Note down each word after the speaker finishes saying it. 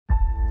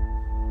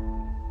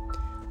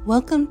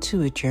Welcome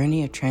to a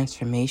journey of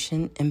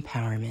transformation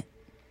empowerment.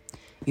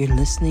 You're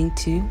listening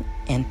to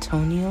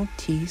Antonio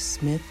T.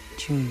 Smith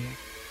Jr.,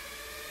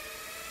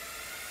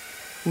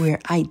 where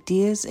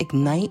ideas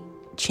ignite,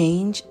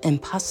 change,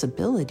 and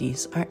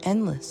possibilities are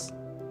endless.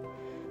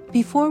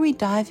 Before we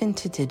dive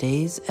into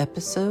today's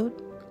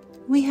episode,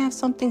 we have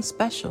something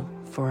special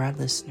for our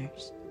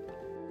listeners.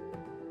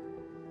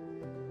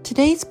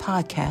 Today's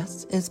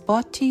podcast is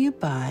brought to you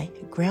by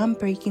a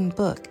groundbreaking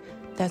book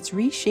that's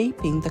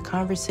reshaping the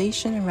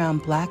conversation around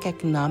Black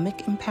economic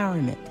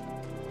empowerment.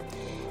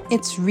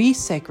 It's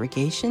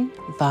Resegregation,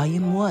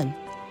 Volume 1,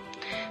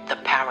 The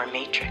Power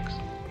Matrix,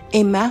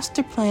 a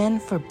master plan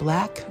for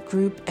Black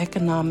group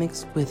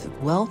economics with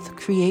wealth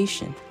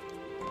creation,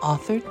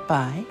 authored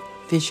by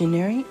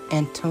visionary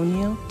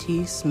Antonio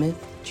T.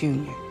 Smith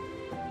Jr.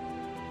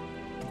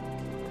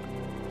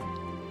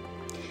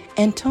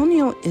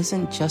 Antonio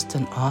isn't just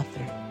an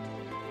author.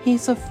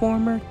 He's a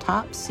former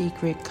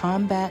top-secret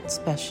combat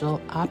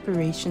special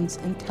operations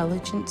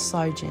intelligence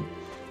sergeant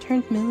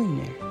turned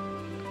millionaire.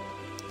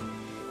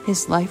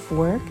 His life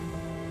work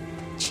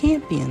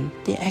championed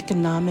the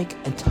economic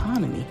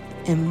autonomy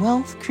and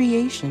wealth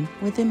creation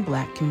within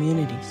Black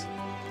communities.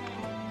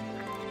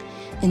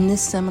 In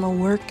this seminal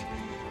work,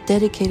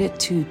 dedicated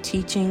to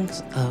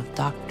teachings of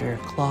Dr.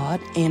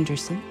 Claude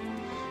Anderson,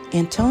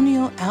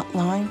 Antonio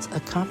outlines a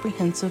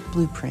comprehensive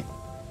blueprint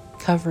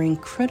covering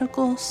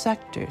critical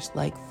sectors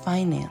like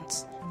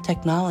finance,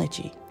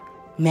 technology,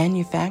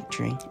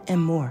 manufacturing,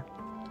 and more.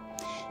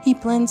 He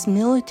blends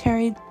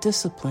military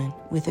discipline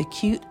with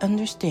acute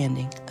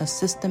understanding of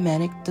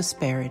systematic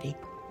disparity.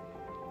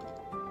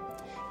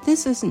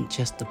 This isn't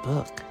just a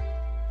book.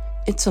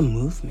 It's a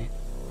movement,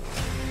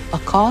 a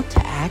call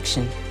to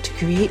action to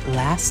create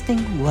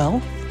lasting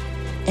wealth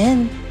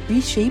and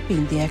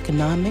reshaping the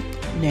economic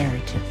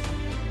narrative.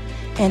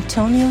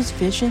 Antonio's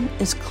vision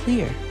is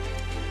clear.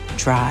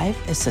 Drive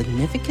a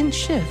significant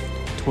shift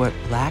toward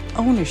Black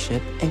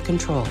ownership and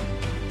control.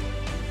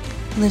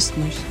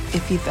 Listeners,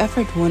 if you've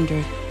ever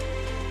wondered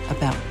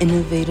about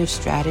innovative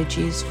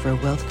strategies for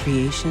wealth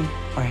creation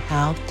or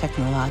how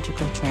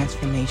technological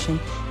transformation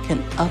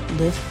can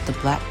uplift the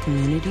Black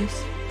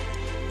communities,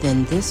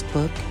 then this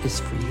book is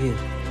for you.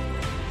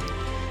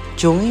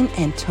 Join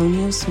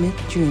Antonio Smith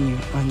Jr.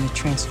 on the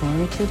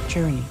transformative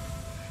journey.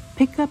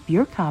 Pick up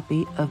your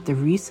copy of the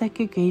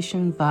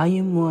Resegregation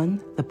Volume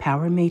 1, The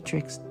Power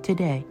Matrix,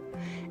 today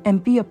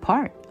and be a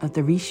part of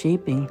the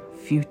reshaping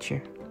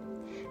future.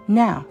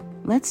 Now,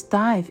 let's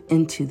dive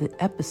into the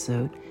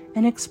episode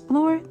and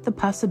explore the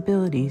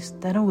possibilities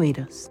that await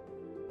us.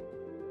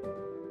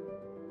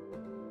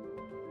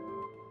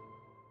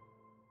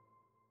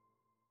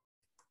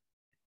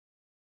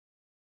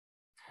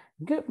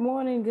 Good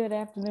morning, good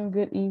afternoon,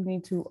 good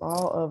evening to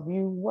all of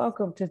you.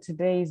 Welcome to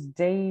today's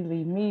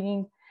daily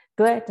meeting.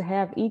 Glad to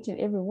have each and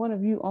every one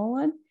of you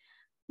on.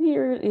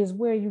 Here is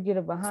where you get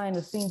a behind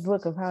the scenes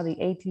look of how the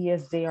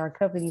ATSJR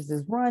companies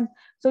is run.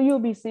 So you'll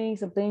be seeing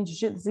some things you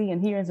shouldn't see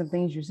and hearing some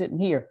things you shouldn't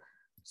hear.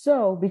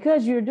 So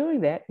because you're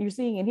doing that, you're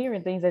seeing and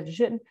hearing things that you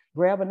shouldn't,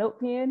 grab a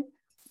notepad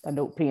and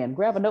a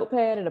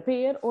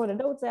pen or the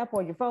notes app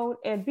on your phone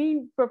and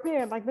be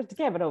prepared like Mr.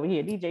 Kevin over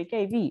here, DJ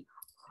KV,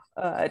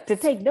 to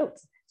take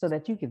notes so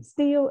that you can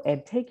steal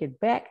and take it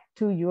back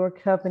to your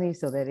company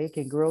so that it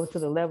can grow to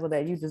the level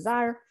that you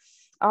desire.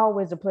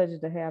 Always a pleasure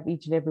to have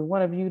each and every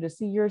one of you to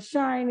see your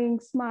shining,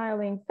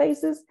 smiling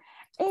faces.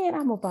 And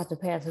I'm about to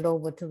pass it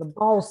over to the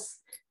boss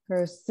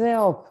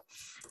herself,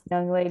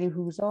 young lady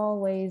who's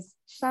always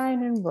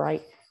shining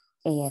bright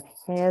and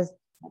has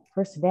a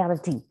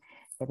personality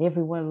that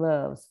everyone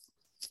loves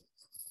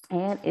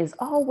and is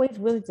always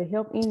willing to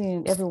help any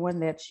and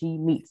everyone that she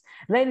meets.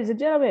 Ladies and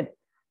gentlemen,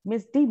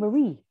 Miss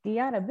DeMarie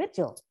Deanna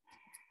Mitchell.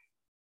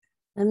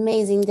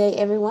 Amazing day,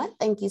 everyone.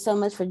 Thank you so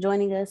much for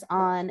joining us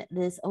on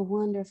this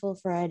wonderful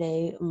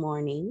Friday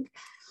morning.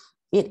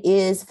 It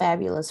is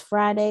Fabulous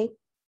Friday.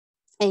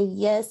 And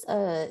yes,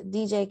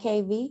 DJ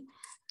KV,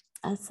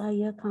 I saw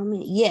your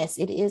comment. Yes,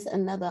 it is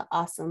another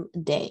awesome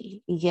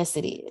day. Yes,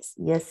 it is.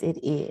 Yes, it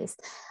is.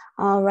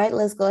 All right,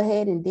 let's go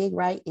ahead and dig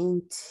right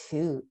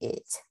into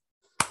it.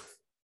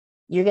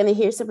 You're going to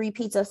hear some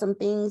repeats of some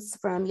things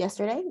from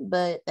yesterday,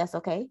 but that's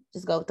okay.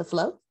 Just go with the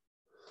flow.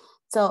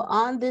 So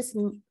on this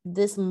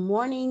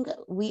morning,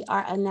 we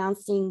are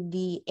announcing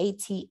the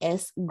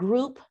ATS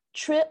group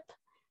trip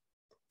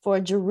for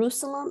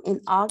Jerusalem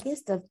in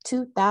August of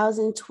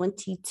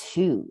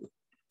 2022.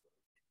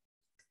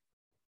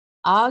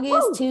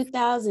 August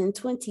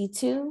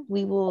 2022,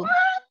 we will...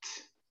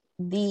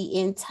 The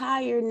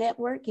entire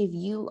network, if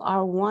you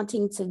are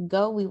wanting to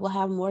go, we will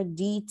have more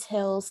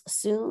details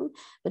soon.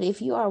 But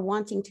if you are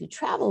wanting to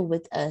travel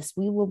with us,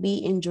 we will be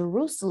in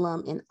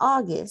Jerusalem in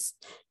August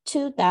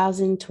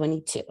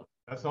 2022.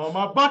 That's on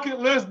my bucket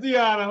list,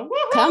 Deanna.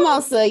 Woo-hoo! Come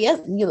on, sir. Yes,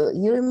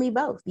 you and me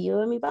both. You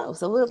and me both.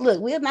 So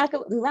we'll knock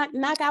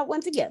out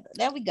one together.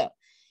 There we go.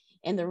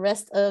 And the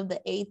rest of the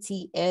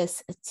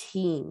ATS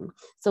team.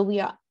 So we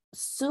are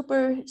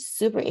super,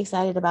 super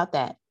excited about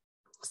that.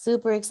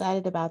 Super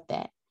excited about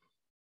that.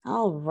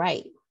 All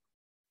right.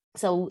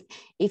 So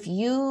if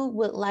you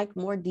would like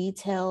more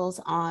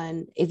details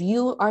on, if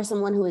you are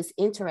someone who is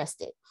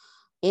interested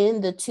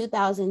in the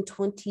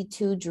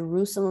 2022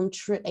 Jerusalem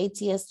trip,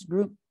 ATS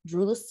group,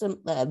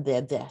 Jerusalem,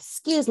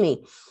 excuse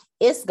me,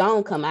 it's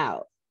gonna come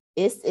out.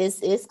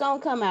 It's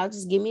gonna come out.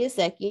 Just give me a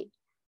second.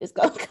 It's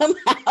gonna come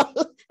out.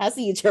 I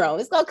see you, Jerome.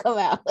 It's gonna come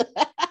out.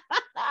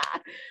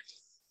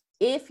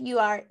 If you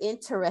are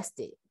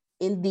interested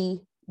in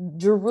the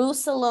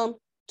Jerusalem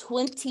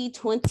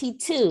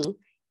 2022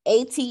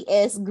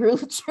 ATS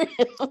group trip,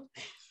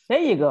 there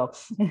you go.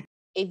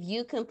 if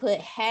you can put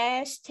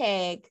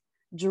hashtag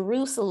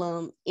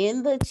Jerusalem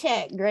in the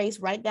chat, Grace,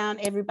 write down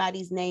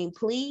everybody's name,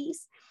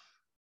 please.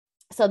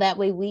 So that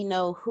way we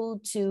know who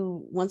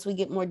to, once we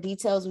get more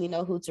details, we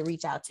know who to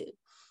reach out to.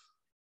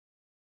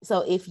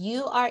 So if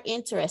you are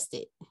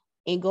interested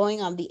in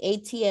going on the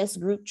ATS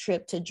group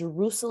trip to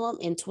Jerusalem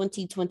in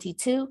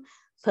 2022,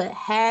 put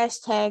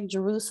hashtag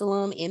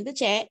Jerusalem in the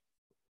chat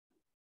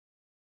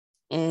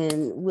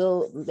and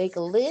we'll make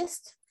a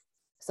list.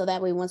 So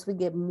that way, once we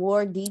get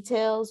more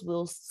details,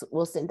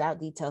 we'll send out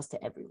details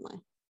to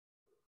everyone.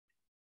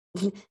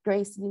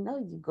 Grace, you know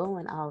you're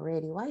going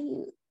already. Why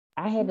you?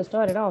 I had to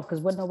start it off because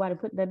wasn't nobody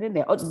putting that in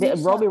there. Oh,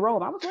 Romy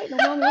Rome. I was waiting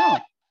on Romy Rome.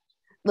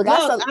 Look,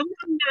 I'm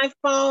on my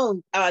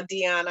phone,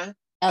 Deanna.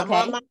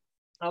 Okay.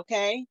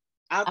 Okay.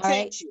 I'll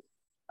text you.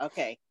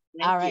 Okay.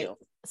 Thank you.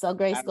 So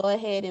Grace, go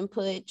ahead and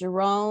put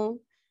Jerome,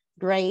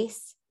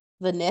 Grace,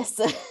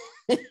 Vanessa.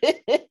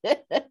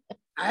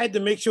 I had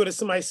to make sure that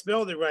somebody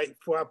spelled it right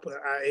before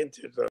I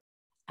entered.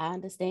 I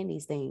understand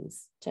these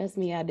things. Trust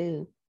me, I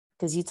do.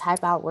 Because you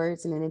type out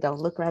words and then it don't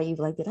look right. You're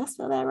like, did I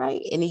spell that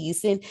right? And then you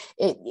send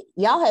it.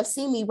 Y'all have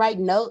seen me write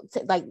notes,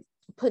 like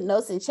put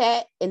notes in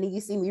chat, and then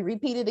you see me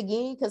repeat it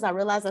again because I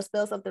realized I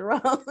spelled something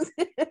wrong.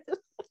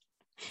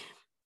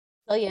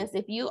 So yes,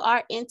 if you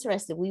are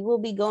interested, we will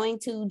be going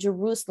to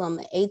Jerusalem,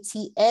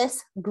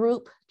 ATS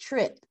group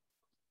trip.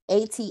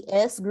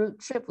 ATS group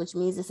trip, which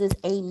means this is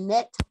a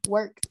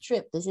network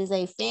trip. This is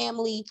a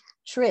family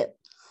trip.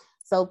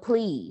 So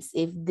please,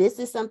 if this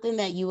is something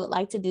that you would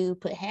like to do,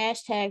 put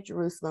hashtag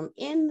Jerusalem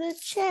in the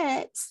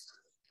chat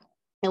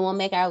and we'll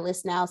make our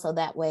list now. So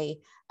that way,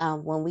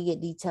 when we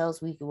get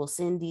details, we will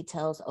send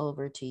details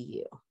over to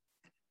you.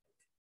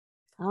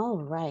 All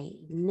right,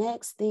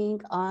 next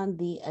thing on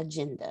the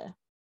agenda.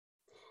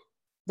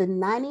 The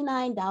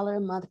 $99 a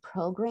month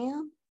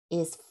program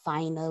is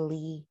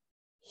finally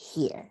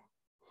here.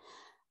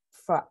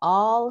 For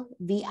all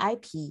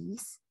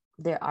VIPs,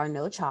 there are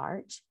no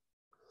charge.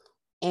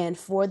 And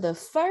for the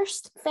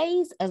first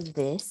phase of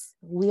this,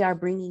 we are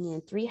bringing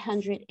in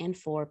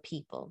 304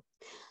 people.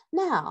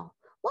 Now,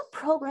 what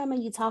program are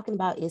you talking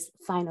about is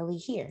finally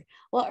here?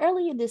 Well,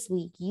 earlier this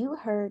week, you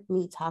heard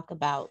me talk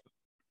about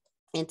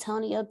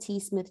Antonio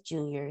T. Smith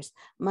Jr.'s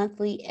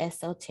monthly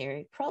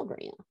esoteric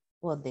program.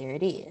 Well, there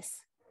it is.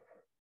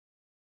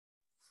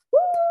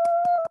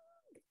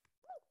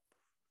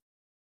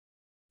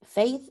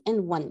 Faith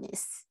and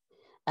Oneness,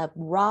 a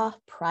raw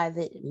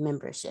private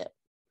membership.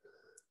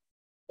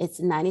 It's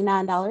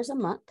 $99 a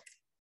month.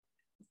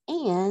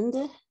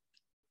 And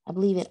I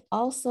believe it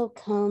also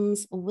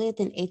comes with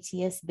an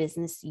ATS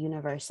Business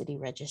University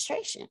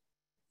registration.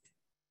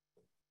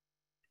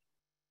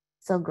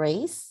 So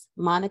Grace,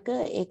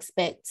 Monica,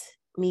 expect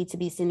me to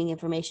be sending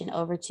information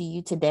over to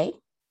you today.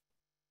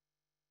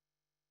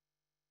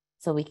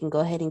 So we can go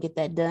ahead and get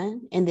that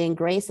done. And then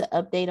Grace, an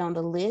update on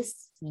the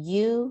list.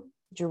 You,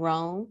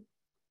 Jerome,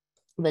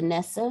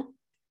 Vanessa,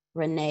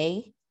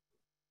 Renee,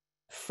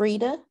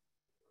 Frida,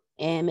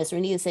 and Miss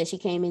Renita said she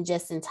came in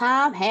just in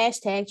time.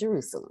 Hashtag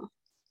Jerusalem.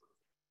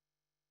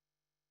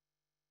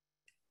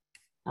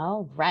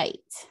 All right.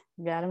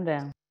 Got him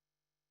down.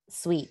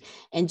 Sweet.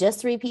 And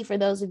just to repeat for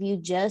those of you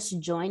just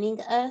joining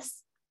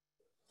us,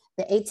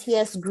 the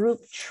ATS group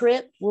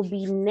trip will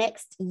be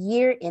next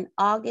year in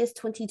August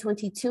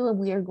 2022, and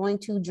we are going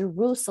to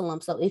Jerusalem.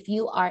 So if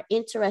you are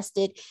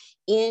interested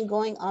in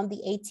going on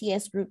the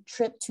ATS group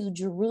trip to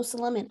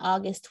Jerusalem in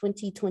August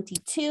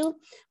 2022,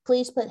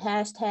 please put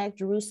hashtag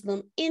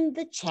Jerusalem in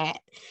the chat.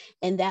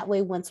 And that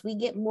way, once we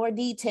get more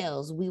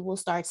details, we will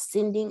start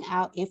sending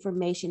out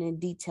information and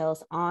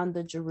details on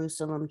the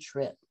Jerusalem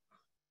trip.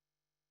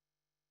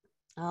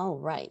 All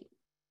right.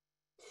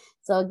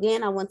 So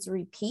again, I want to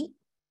repeat.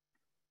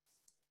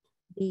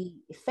 The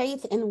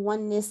Faith and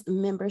Oneness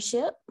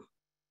membership,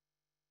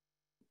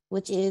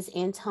 which is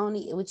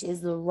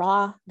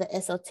the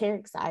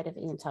esoteric side of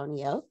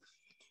Antonio,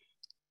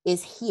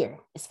 is here.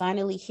 It's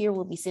finally here.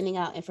 We'll be sending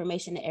out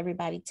information to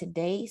everybody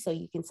today, so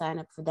you can sign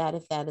up for that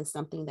if that is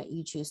something that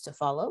you choose to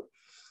follow.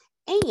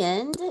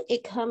 And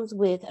it comes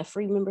with a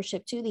free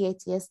membership to the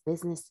ATS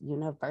Business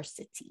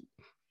University.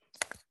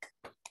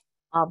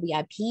 All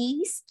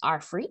VIPs are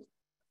free.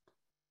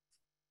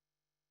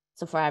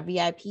 So for our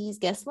VIPs,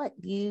 guess what?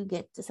 You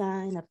get to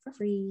sign up for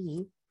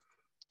free.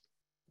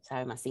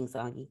 Sorry, my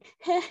sing-songy.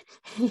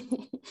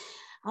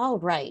 All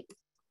right.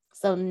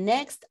 So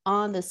next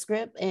on the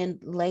script, and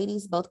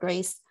ladies, both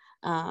Grace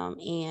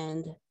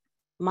and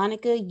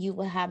Monica, you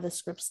will have the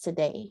scripts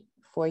today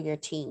for your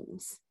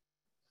teams.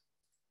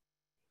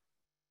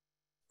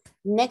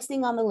 Next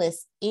thing on the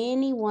list,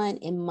 anyone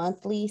in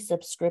monthly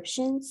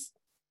subscriptions,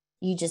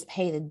 you just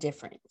pay the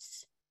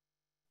difference.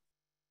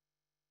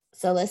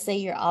 So let's say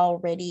you're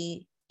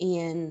already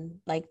in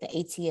like the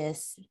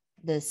ATS,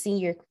 the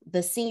senior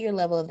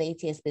level of the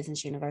ATS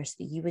Business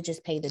University, you would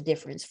just pay the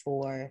difference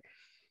for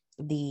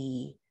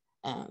the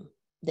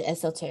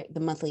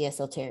monthly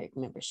esoteric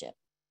membership.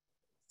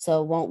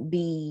 So it won't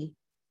be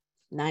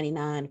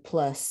 99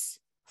 plus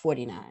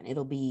 49.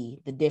 It'll be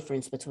the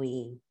difference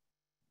between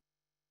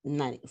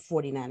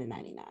 49 and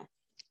 99.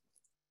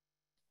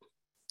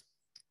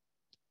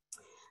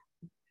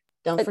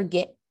 Don't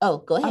forget. Oh,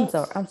 go ahead.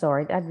 I'm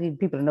sorry. I need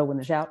people to know when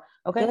to shout.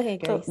 Okay. Go ahead,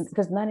 Grace. So,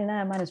 because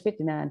 99 minus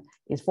 59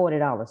 is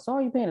 $40. So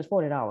all you're paying is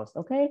 $40.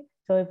 Okay.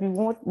 So if you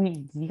want,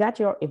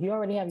 if you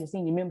already have your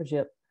senior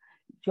membership,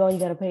 all you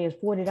got to pay is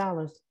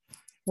 $40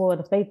 for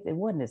the faith and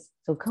oneness.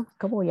 So come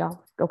on,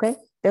 y'all. Okay.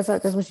 That's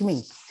what you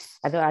mean.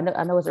 I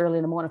know it's early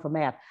in the morning for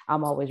math.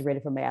 I'm always ready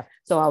for math.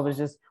 So I was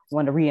just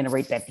wanting to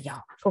reiterate that to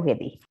y'all. Go ahead,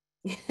 B.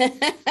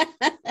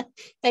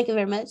 Thank you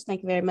very much.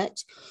 Thank you very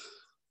much.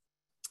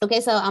 Okay,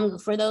 so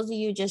for those of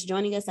you just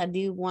joining us, I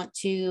do want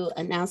to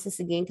announce this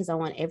again because I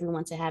want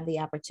everyone to have the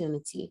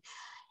opportunity.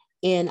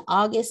 In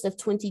August of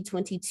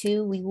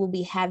 2022, we will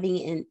be having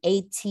an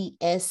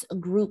ATS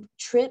group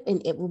trip,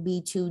 and it will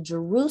be to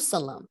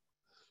Jerusalem.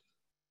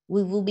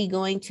 We will be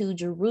going to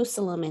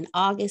Jerusalem in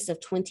August of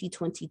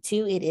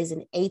 2022. It is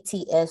an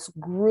ATS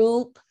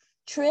group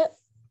trip.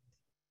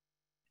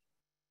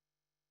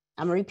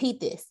 I'm going to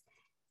repeat this.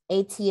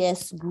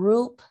 ATS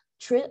group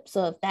trip.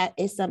 So if that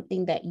is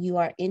something that you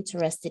are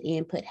interested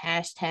in, put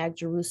hashtag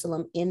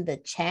Jerusalem in the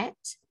chat.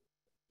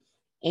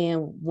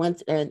 And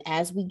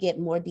as we get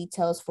more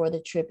details for the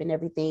trip and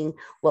everything,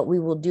 what we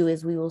will do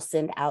is we will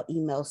send out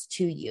emails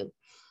to you.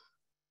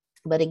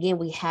 But again,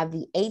 we have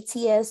the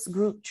ATS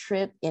group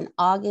trip in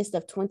August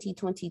of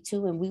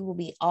 2022, and we will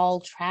be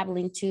all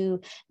traveling to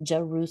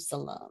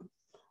Jerusalem.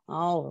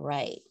 All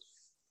right.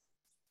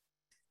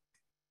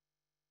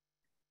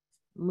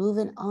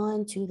 Moving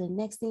on to the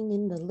next thing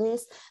in the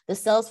list, the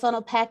sales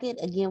funnel packet.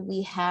 Again,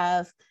 we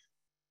have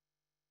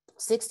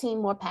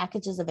 16 more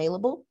packages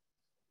available.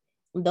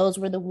 Those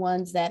were the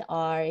ones that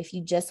are, if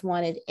you just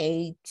wanted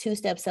a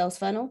 2-step sales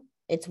funnel,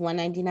 it's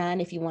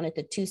 $199. If you wanted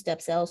the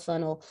 2-step sales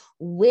funnel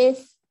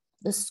with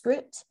the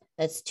script,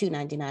 that's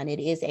 $299. It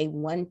is a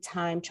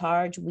one-time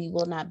charge. We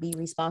will not be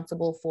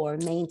responsible for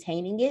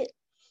maintaining it.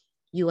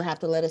 You will have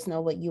to let us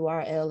know what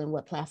URL and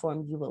what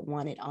platform you would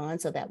want it on,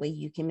 so that way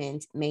you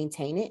can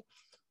maintain it.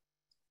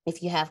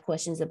 If you have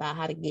questions about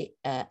how to get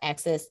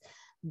access,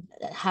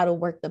 how to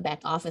work the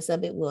back office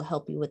of it, we'll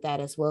help you with that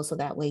as well. So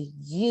that way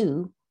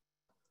you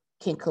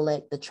can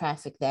collect the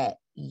traffic that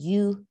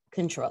you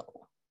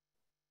control.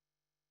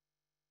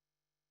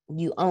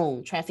 You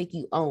own, traffic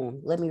you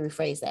own. Let me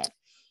rephrase that.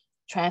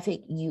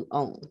 Traffic you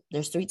own.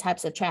 There's 3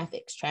 types of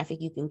traffic. Traffic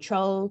you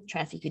control,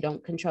 traffic you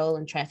don't control,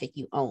 and traffic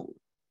you own.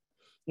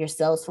 Your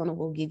sales funnel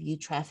will give you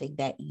traffic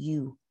that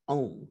you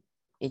own.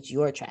 It's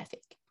your traffic.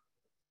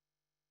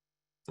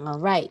 All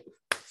right.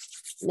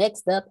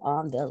 Next up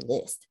on the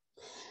list,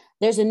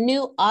 there's a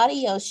new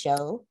audio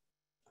show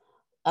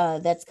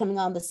that's coming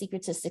on the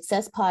Secret to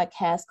Success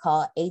podcast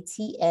called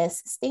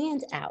ATS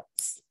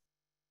Standouts.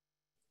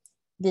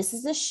 This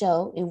is a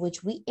show in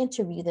which we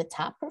interview the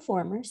top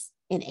performers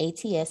in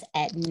ATS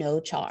at no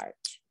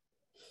charge.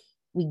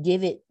 We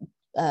give it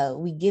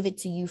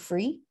to you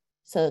free,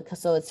 so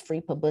it's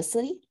free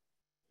publicity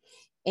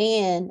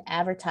and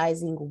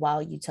advertising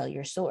while you tell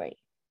your story.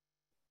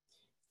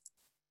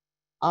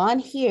 On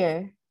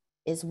here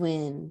is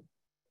when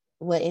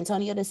what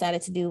Antonio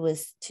decided to do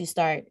was to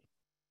start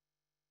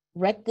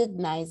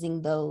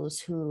recognizing those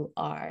who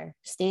are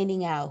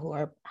standing out, who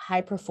are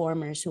high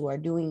performers, who are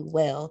doing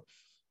well,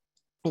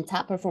 and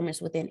top performers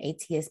within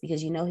ATS,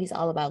 because he's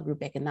all about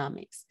group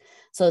economics.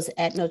 So it's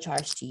at no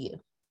charge to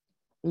you.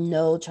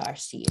 No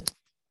charge to you.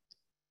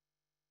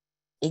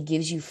 It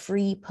gives you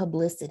free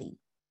publicity.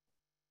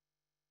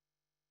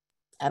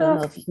 I don't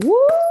know if you...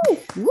 Woo!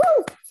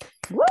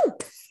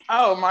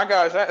 Oh my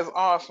gosh, that is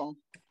awesome.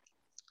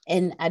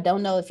 And I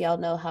don't know if y'all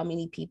know how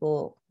many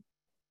people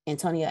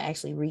Antonio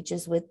actually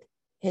reaches with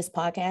his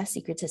podcast,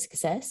 Secret to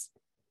Success.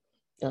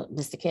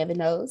 Mr. Kevin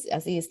knows. I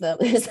see his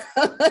numbers.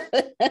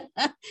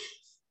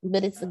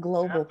 But it's a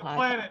global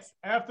podcast.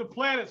 Half the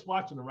planet's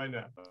watching it right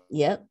now.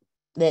 Yep.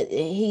 That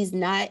he's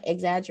not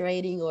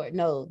exaggerating, or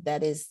no,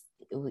 that is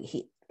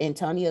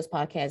Antonio's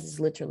podcast is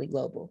literally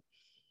global.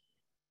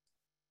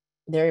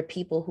 There are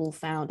people who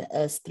found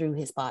us through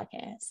his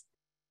podcast.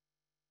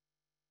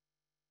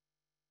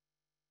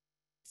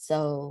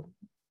 So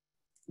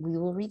we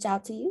will reach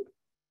out to you.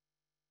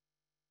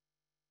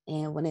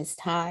 And when it's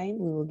time,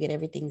 we will get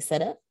everything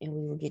set up and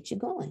we will get you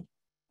going.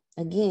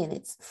 Again,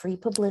 it's free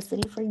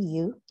publicity for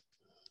you.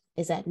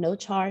 It's at no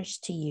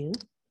charge to you.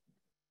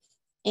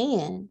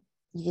 And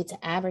you get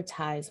to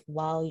advertise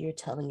while you're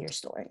telling your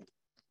story.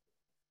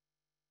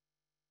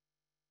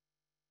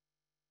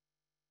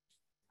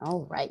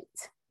 All right.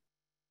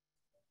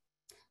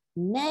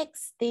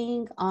 Next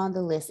thing on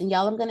the list, and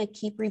y'all, I'm going to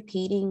keep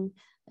repeating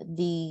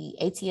the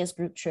ATS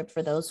group trip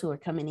for those who are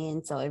coming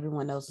in so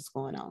everyone knows what's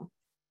going on.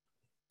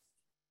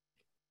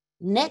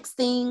 Next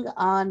thing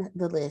on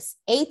the list,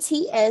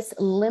 ATS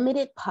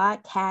limited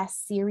podcast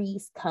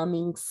series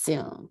coming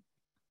soon.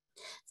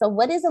 So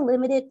what is a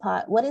limited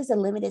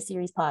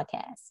series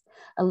podcast?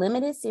 A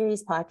limited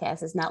series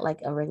podcast is not like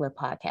a regular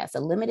podcast. A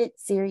limited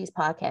series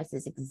podcast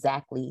is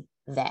exactly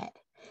that.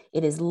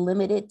 It is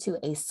limited to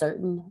a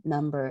certain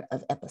number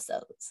of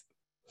episodes.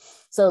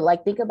 So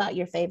like think about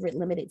your favorite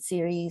limited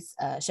series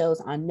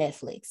shows on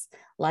Netflix,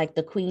 like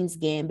The Queen's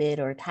Gambit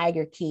or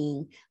Tiger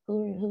King.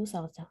 Who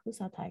saw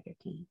Tiger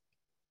King?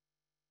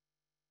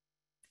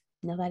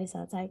 Nobody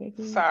saw Tiger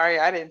King? Sorry,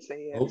 I didn't see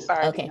it. Nope.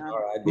 Sorry. Okay.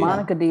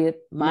 Monica did.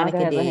 Monica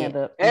has did. a hand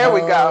up. There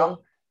we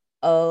go.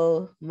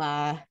 Oh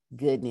my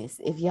goodness.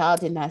 If y'all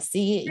did not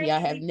see it, y'all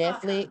have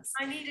Netflix.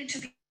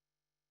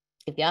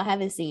 If y'all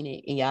haven't seen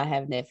it and y'all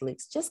have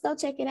Netflix, just go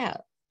check it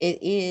out.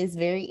 It is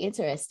very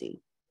interesting.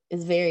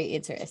 It's very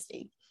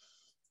interesting.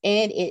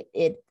 And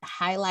it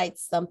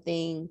highlights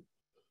something.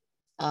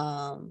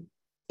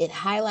 It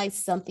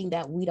highlights something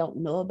that we don't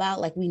know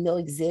about, like we know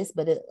exists,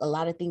 but a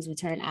lot of things we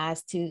turn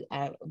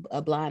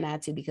a blind eye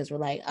to because we're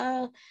like,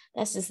 oh,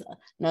 that's just,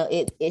 no,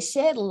 it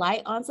shed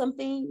light on some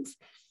things,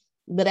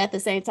 but at the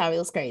same time, it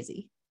was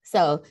crazy.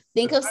 So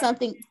think of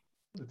something.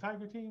 The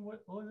Tiger King, what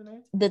was the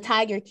name? The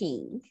Tiger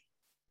King.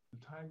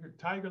 The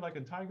tiger like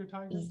a tiger?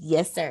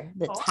 Yes, sir.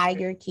 The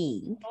Tiger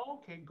King.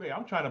 Okay, great.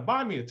 I'm trying to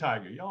buy me a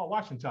tiger. Y'all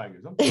watching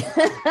tigers.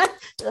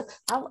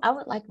 I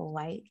would like a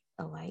white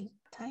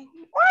tiger.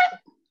 What?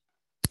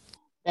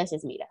 That's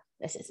just me, though.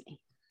 That's just me.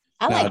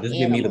 Like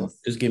animals.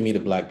 Just give me the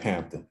Black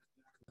Panther.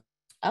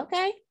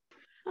 Okay.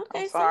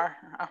 I'm sorry.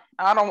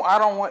 I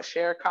don't want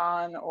Shere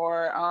Khan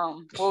or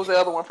what was the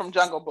other one from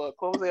Jungle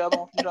Book? What was the other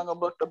one from Jungle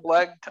Book? The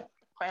Black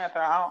Panther.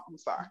 I'm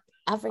sorry.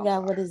 I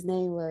forgot what his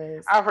name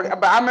was. I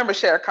forgot, but I remember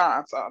Shere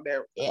Khan. So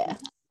there. Yeah.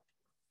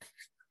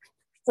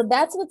 So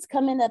that's what's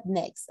coming up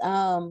next.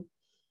 I'm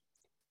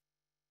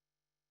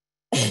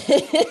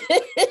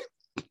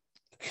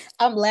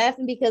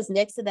laughing because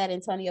next to that,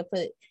 Antonio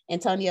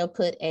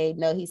put a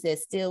note. He said,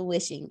 still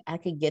wishing I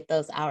could get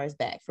those hours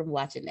back from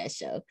watching that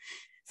show.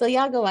 So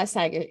y'all go watch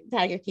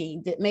Tiger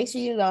King. Make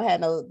sure you don't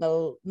have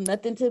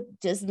nothing to,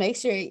 just make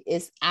sure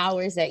it's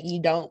hours that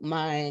you don't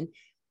mind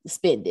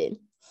spending.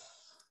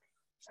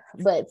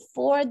 But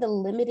for the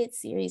limited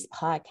series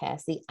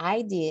podcast, the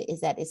idea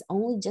is that it's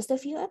only just a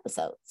few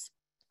episodes.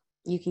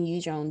 You can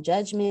use your own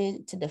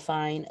judgment to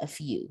define a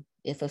few.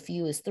 If a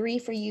few is 3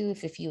 for you,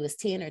 if a few is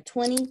 10 or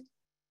 20,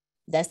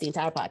 that's the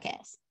entire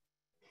podcast.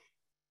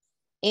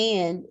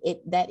 And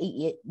it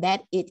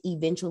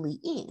eventually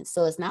ends.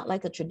 So it's not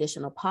like a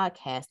traditional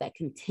podcast that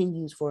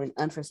continues for an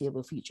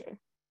unforeseeable future.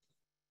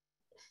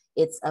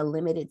 It's a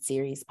limited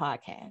series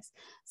podcast.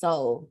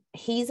 So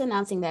he's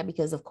announcing that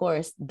because, of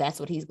course,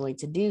 that's what he's going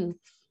to do.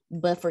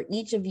 But for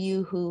each of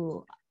you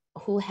who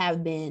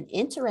have been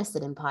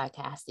interested in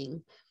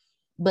podcasting,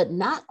 but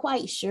not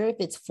quite sure if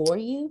it's for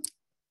you,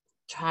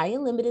 try a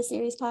limited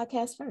series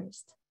podcast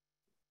first.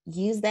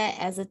 Use that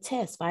as a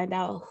test. Find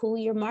out who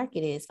your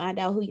market is. Find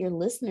out who your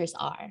listeners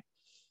are.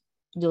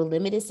 Do a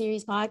limited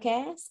series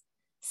podcast.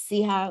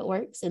 See how it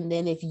works. And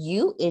then if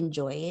you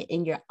enjoy it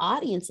and your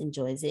audience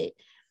enjoys it,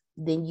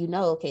 then you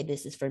know, okay,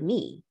 this is for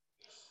me.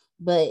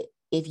 But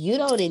if you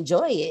don't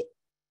enjoy it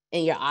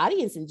and your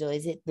audience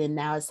enjoys it, then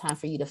now it's time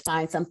for you to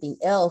find something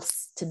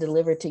else to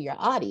deliver to your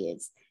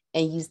audience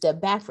and you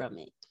step back from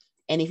it.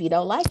 And if you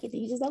don't like it,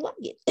 then you just don't like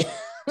it.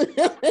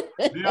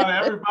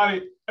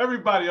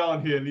 Everybody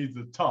on here needs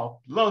to talk,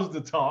 loves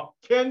to talk,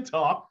 can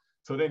talk.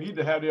 So they need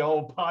to have their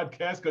own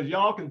podcast because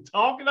y'all can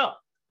talk it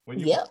up.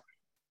 Yep.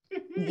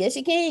 Yes,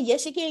 you can.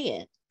 Yes, you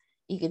can.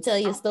 You can tell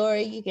your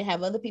story. You can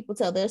have other people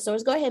tell their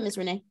stories. Go ahead, Miss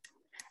Renee.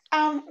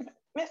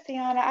 Miss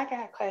Deanna, I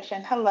got a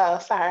question. Hello,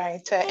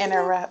 sorry to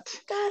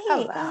interrupt.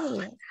 Go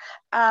ahead.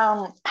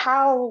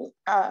 How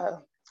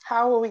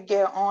will we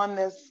get on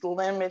this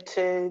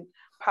limited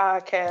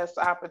podcast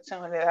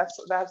opportunity?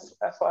 That's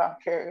what I'm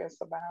curious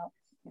about.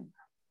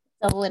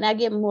 So when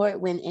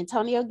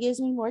Antonio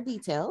gives me more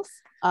details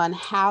on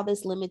how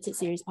this limited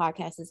series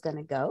podcast is going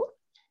to go,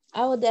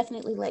 I will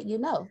definitely let you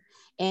know.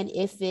 And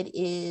if it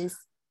is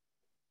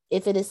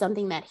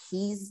something that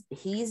he's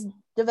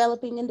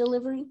developing and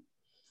delivering,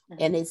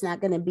 and it's not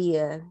going to be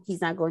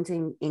he's not going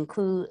to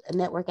include a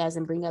network as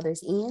and bring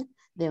others in,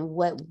 then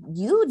what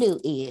you do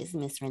is,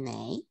 Miss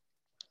Renee,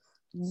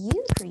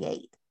 you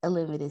create a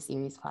limited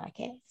series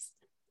podcast.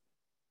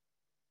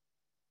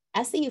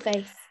 I see your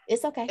face.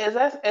 It's okay.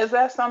 Is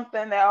that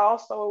something that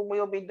also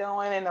we'll be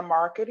doing in the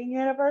marketing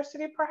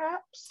university,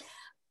 perhaps?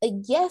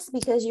 Yes,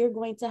 because you're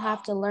going to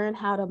have to learn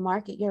how to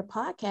market your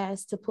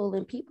podcast to pull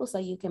in people so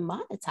you can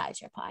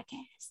monetize your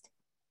podcast.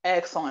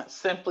 Excellent.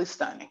 Simply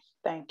stunning.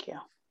 Thank you.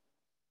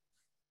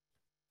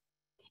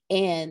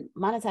 And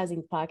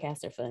monetizing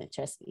podcasts are fun,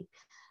 trust me.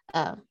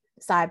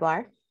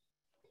 Sidebar,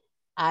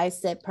 I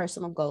set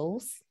personal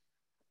goals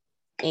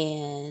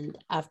and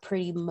I've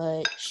pretty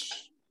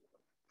much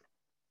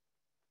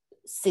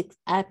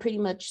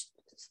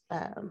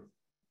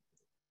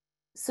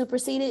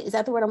superseded. Is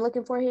that the word I'm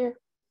looking for here?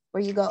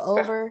 Where you go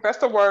over? That's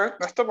the word.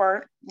 That's the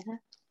word. Mm-hmm.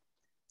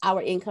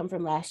 Our income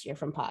from last year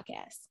from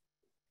podcasts.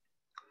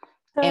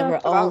 And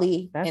we're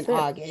only in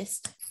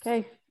August.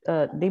 Okay.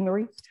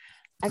 D-Marie.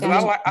 I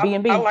like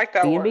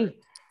that B&B. word.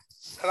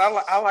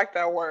 I like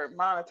that word,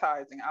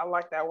 monetizing. I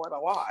like that word a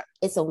lot.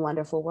 It's a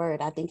wonderful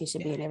word. I think it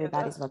should be in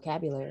everybody's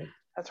vocabulary.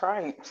 That's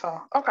right.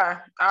 So, okay.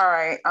 All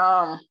right.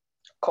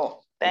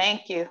 Cool.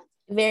 Thank you.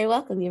 You're very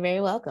welcome. You're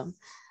very welcome.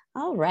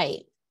 All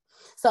right.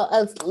 So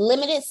a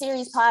limited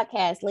series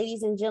podcast,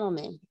 ladies and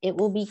gentlemen, it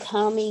will be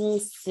coming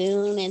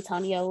soon.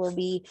 Antonio will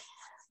be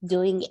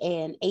doing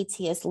an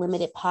ATS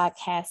limited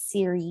podcast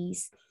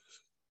series.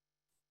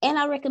 And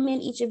I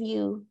recommend each of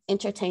you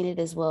entertain it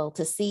as well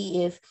to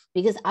see if,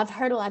 because I've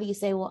heard a lot of you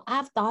say, well,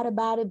 I've thought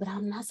about it, but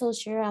I'm not so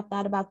sure. I've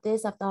thought about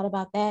this. I've thought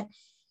about that.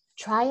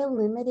 Try a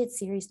limited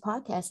series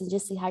podcast and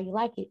just see how you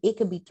like it. It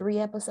could be 3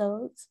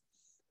 episodes,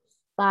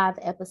 5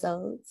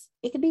 episodes.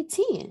 It could be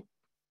 10.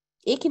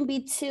 It can be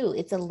 2.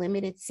 It's a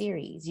limited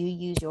series. You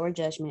use your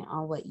judgment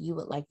on what you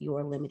would like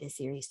your limited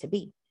series to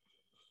be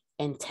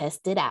and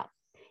test it out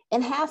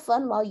and have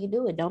fun while you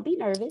do it. Don't be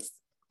nervous.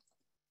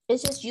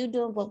 It's just you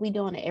doing what we do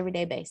on an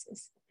everyday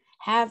basis.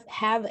 Have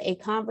a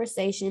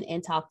conversation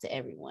and talk to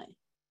everyone.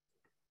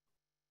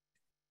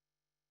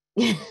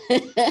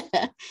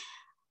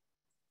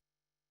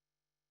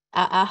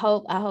 I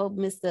hope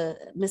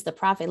Mr.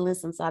 Prophet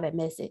Listen saw that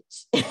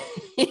message.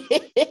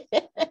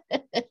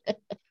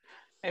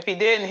 If he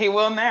didn't, he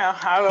will now.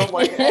 I was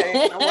like,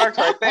 hey, it works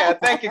right there.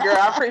 Thank you, girl.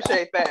 I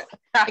appreciate that.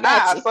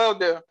 I so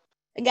do.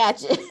 I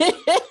got you.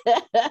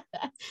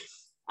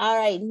 All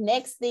right,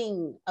 next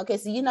thing. Okay,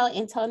 so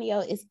Antonio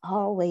is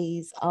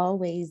always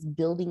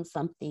building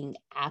something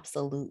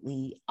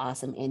absolutely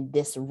awesome and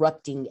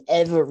disrupting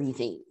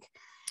everything.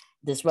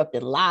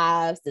 Disrupting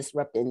lives,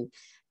 disrupting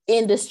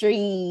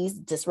industries,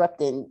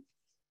 disrupting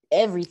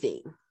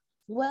everything.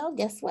 Well,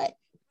 guess what?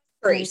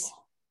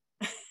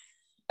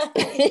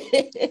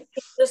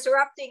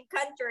 Disrupting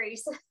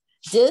countries.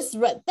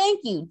 Thank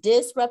you.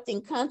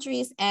 Disrupting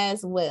countries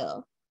as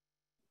well.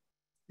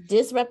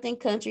 Disrupting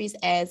countries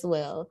as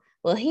well.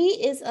 Well,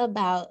 he is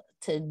about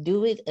to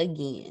do it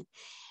again.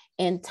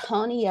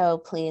 Antonio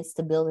plans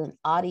to build an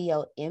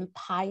audio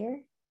empire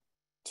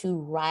to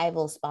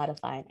rival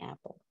Spotify and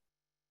Apple.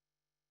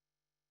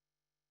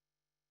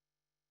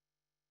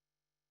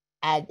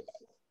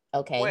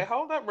 Okay. Wait,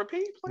 hold up.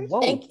 Repeat, please.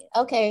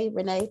 Okay,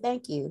 Renee,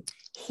 thank you.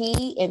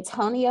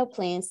 Antonio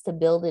plans to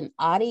build an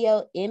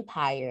audio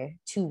empire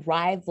to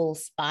rival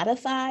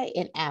Spotify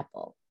and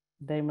Apple.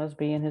 They must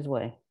be in his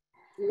way.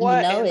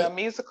 What in the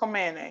musical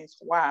mayonnaise?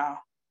 Wow.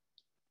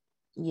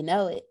 You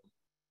know it.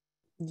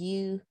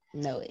 You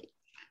know it.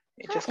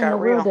 It just in got the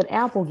real. world did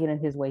Apple get in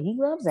his way? He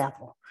loves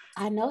Apple.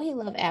 I know he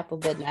loves Apple,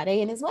 but now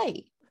they in his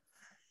way.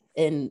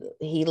 And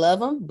he love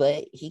them,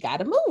 but he got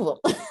to move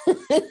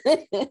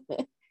them.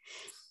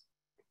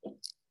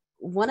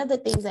 One of the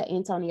things that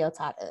Antonio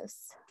taught us,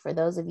 for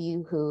those of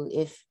you who,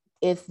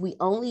 if we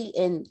only,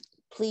 and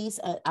please,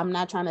 I'm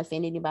not trying to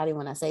offend anybody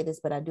when I say this,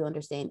 but I do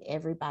understand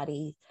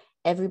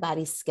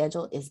everybody's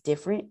schedule is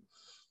different.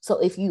 So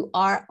if you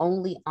are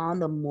only on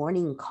the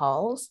morning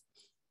calls,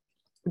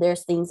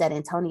 there's things that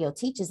Antonio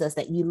teaches us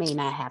that you may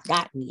not have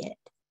gotten yet.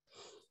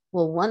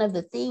 Well, one of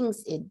the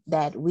things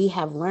that we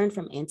have learned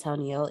from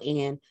Antonio,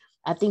 and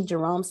I think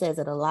Jerome says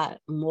it a lot,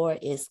 more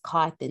is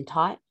caught than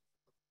taught.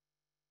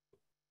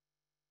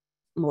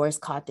 More is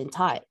caught than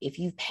taught. If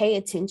you pay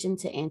attention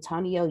to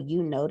Antonio,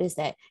 you'll notice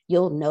that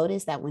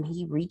when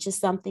he reaches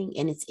something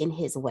and it's in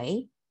his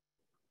way,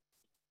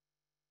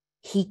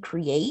 he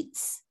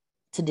creates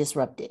to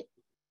disrupt it.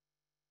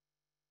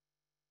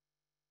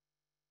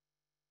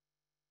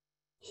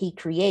 He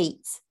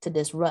creates to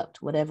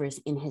disrupt whatever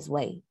is in his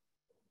way.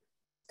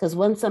 Because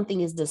when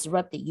something is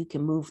disrupted, you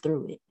can move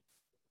through it.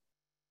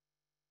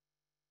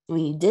 When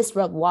you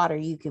disrupt water,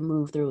 you can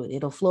move through it.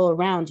 It'll flow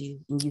around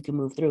you and you can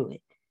move through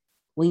it.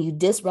 When you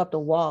disrupt a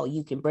wall,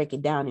 you can break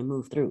it down and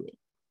move through it.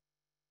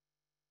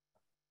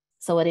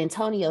 So what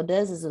Antonio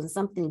does is when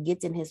something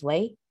gets in his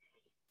way,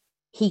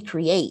 he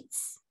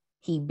creates,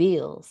 he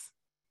builds,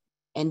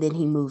 and then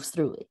he moves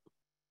through it.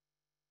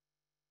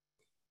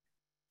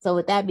 So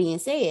with that being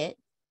said,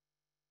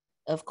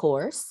 of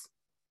course,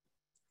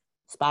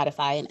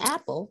 Spotify and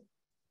Apple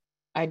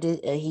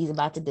he's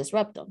about to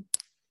disrupt them.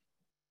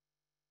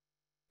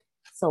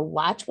 So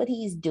watch what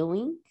he's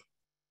doing.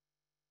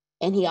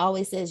 And he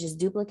always says, just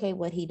duplicate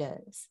what he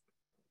does.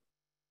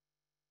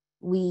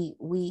 We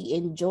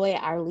enjoy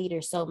our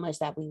leaders so much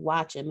that we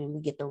watch them and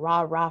we get the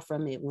rah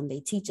from it when they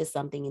teach us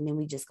something, and then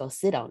we just go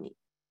sit on it.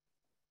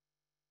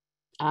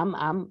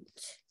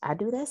 I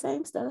do that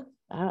same stuff.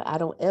 I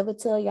don't ever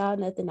tell y'all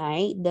nothing I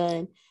ain't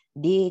done,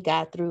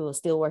 got through, or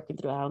still working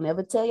through. I don't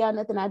ever tell y'all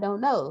nothing I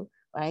don't know,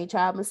 or I ain't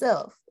tried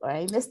myself, or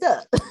I ain't messed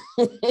up.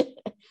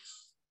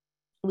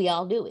 We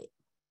all do it.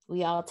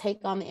 We all take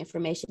on the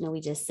information and we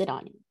just sit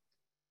on it.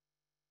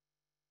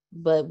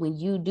 But when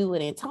you do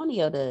what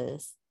Antonio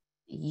does,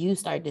 you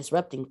start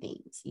disrupting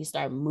things. You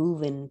start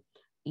moving,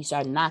 you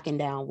start knocking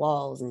down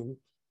walls and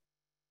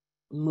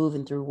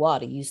moving through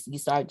water. You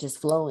start just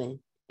flowing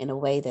in a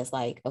way that's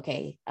like,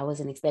 okay, I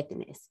wasn't expecting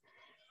this.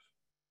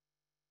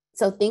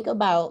 So think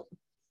about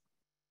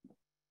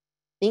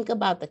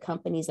the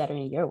companies that are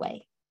in your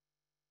way.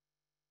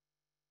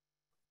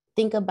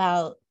 Think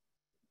about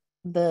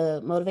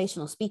the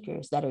motivational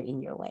speakers that are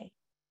in your way.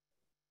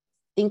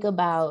 Think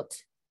about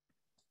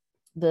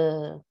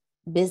the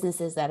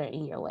businesses that are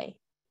in your way.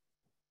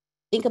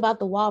 Think about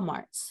the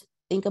Walmarts.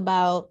 Think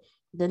about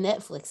the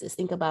Netflixes.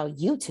 Think about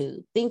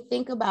YouTube.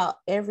 Think about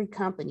every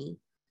company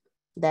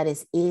that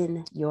is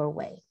in your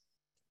way.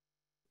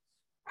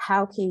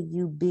 How can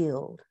you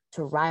build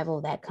to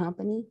rival that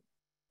company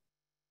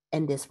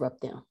and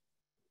disrupt them?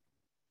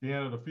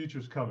 The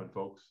future's coming,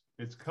 folks.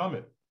 It's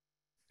coming.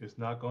 It's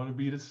not going to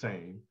be the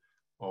same.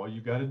 All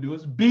you got to do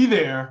is be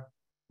there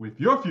with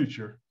your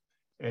future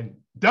and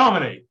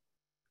dominate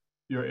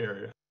your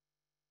area.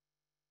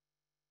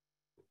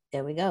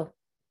 There we go.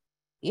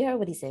 You heard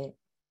what he said.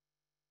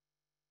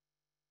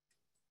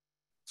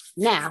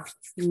 Now,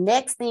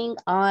 next thing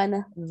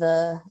on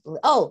the,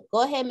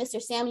 go ahead,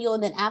 Mr. Samuel.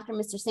 And then after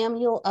Mr.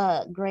 Samuel,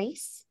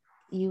 Grace,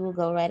 you will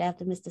go right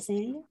after Mr.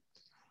 Samuel.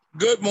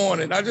 Good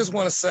morning. I just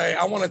want to say,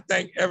 I want to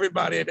thank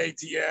everybody at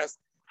ATS,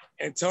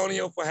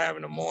 Antonio for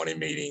having the morning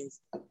meetings,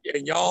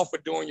 and y'all for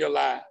doing your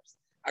lives.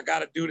 I got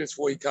to do this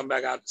before you come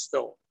back out the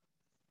store.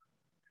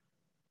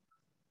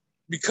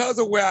 Because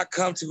of where I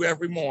come to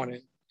every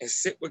morning and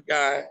sit with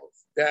guys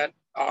that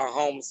are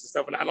homeless and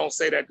stuff, and I don't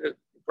say that to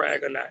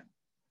brag or not,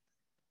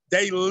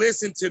 they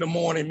listen to the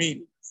morning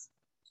meetings.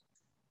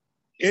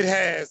 It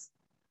has,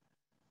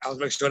 I was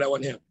making sure that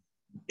wasn't him.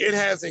 It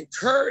has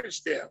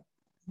encouraged them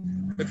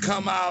to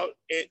come out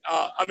and,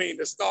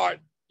 to start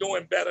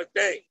doing better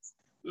things.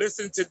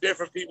 Listen to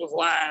different people's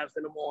lives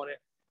in the morning.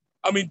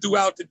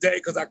 Throughout the day,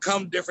 because I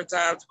come different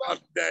times throughout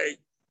the day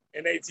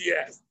in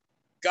ATS.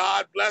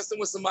 God blessed him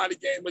with somebody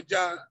gave him a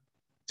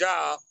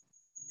job.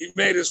 He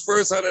made his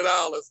first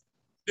 $100.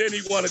 Then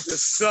he wanted to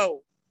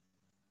sow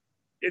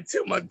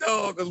into my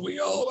dog, because we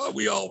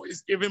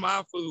always give him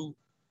our food.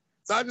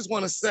 So I just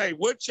want to say,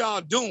 what y'all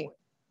doing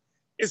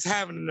is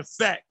having an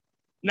effect,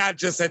 not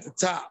just at the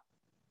top,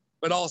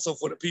 but also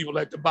for the people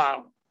at the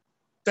bottom.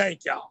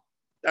 Thank y'all.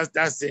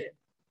 That's it.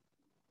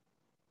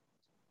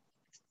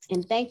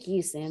 And thank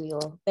you,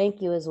 Samuel. Thank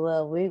you as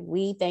well.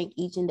 We thank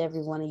each and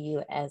every one of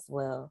you as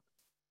well.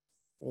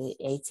 The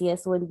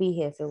ATS wouldn't be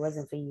here if it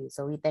wasn't for you.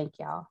 So we thank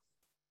y'all.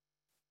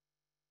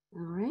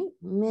 All right,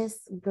 Miss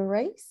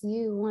Grace,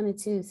 you wanted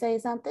to say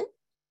something?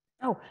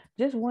 Oh,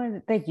 just wanted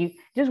to thank you.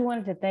 Just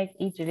wanted to thank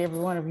each and every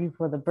one of you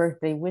for the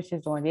birthday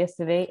wishes on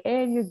yesterday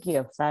and your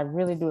gifts. I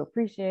really do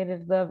appreciate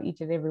it. Love each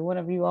and every one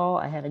of you all.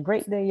 I had a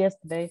great day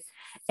yesterday,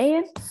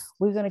 and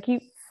we're going to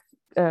keep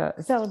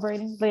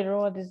celebrating later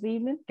on this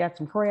evening. Got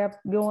some crab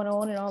going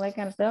on and all that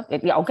kind of stuff.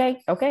 Yeah,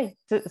 okay.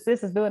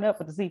 Sis is doing up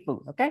with the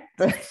seafood, okay?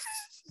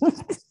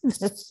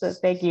 So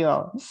thank you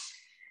all.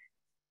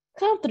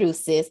 Come through,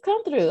 sis.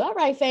 Come through. All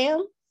right, fam.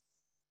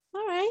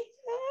 All right.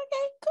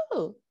 Okay,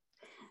 cool.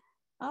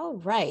 All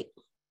right.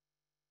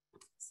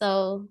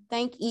 So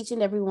thank each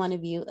and every one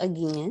of you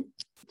again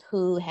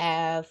who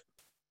have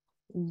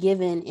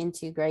given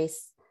into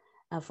Grace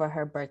for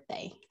her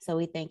birthday. So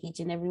we thank each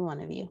and every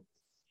one of you.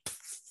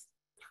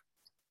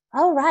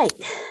 All right.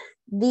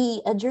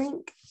 The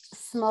Drink,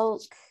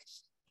 Smoke,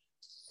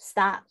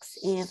 Stocks,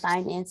 and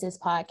Finances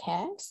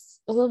podcast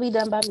will be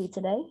done by me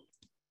today.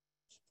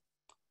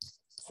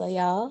 So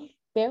y'all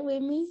bear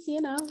with me,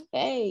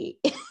 hey.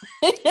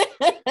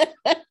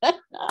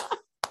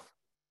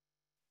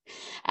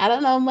 I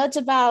don't know much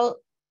about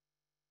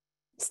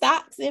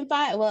stocks and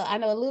well, I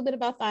know a little bit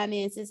about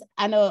finances.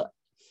 I know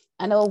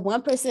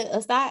 1%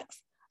 of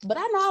stocks, but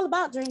I know all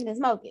about drinking and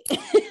smoking.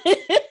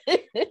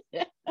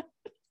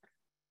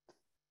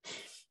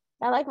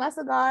 I like my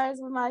cigars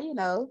with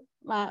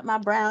my, my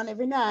brown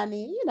every now and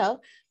then,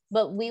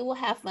 but we will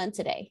have fun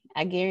today.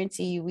 I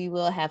guarantee you we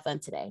will have fun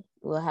today.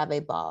 We'll have a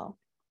ball.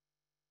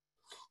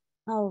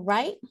 All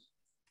right.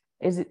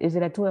 Is it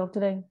at 12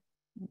 today?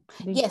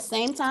 Yes,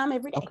 same time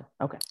every day.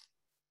 Okay.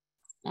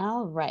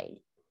 All right.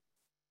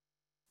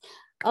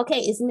 Okay,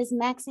 is Miss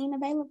Maxine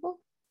available?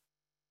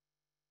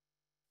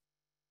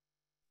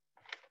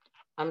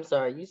 I'm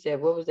sorry, you said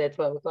what was that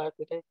 12 o'clock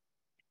today?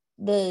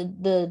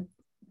 The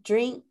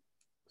drink,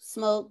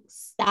 smoke,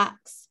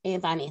 stocks,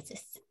 and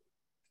finances.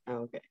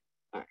 Okay.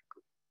 All right.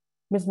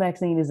 Miss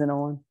Maxine isn't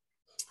on.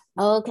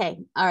 Okay.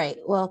 All right.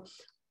 Well,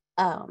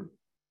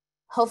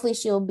 hopefully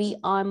she'll be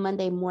on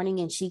Monday morning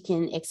and she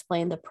can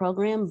explain the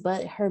program,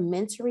 but her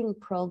mentoring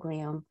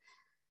program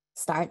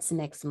starts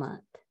next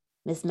month.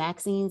 Miss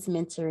Maxine's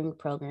mentoring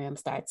program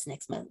starts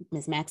next month.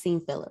 Miss Maxine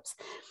Phillips.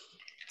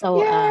 So,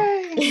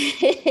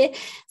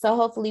 so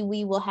hopefully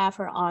we will have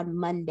her on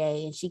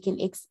Monday and she can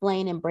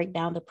explain and break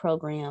down the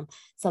program.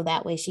 So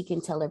that way she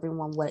can tell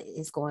everyone what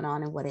is going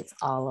on and what it's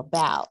all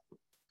about.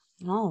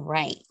 All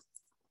right.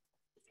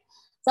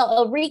 So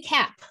a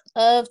recap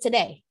of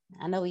today.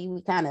 I know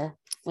we kind of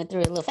went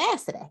through it a little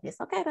fast today. It's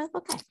okay. That's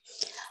okay.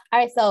 All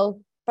right.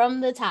 So from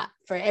the top.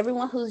 For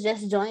everyone who's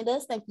just joined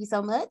us, thank you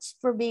so much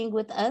for being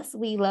with us.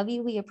 We love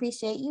you. We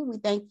appreciate you. We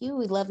thank you.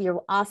 We love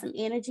your awesome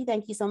energy.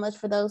 Thank you so much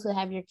for those who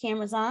have your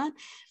cameras on.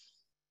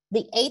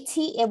 We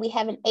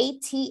have an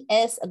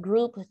ATS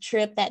group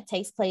trip that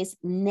takes place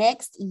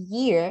next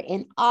year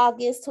in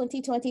August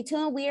 2022,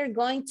 and we are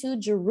going to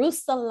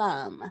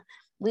Jerusalem.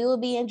 We will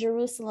be in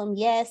Jerusalem.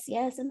 Yes,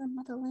 in the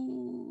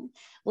motherland.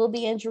 We'll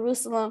be in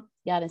Jerusalem.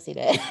 Y'all didn't see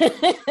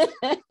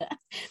that.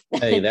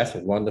 Hey, that's a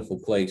wonderful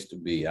place to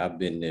be. I've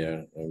been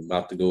there. I'm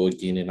about to go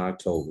again in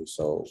October.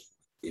 So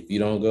if you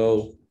don't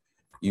go,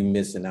 you're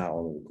missing out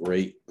on a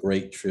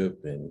great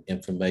trip and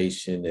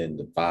information and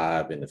the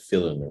vibe and the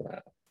feeling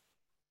around.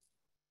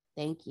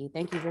 Thank you.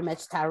 Thank you very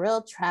much.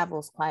 Tyrell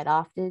travels quite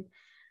often.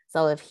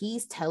 So if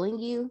he's telling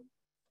you,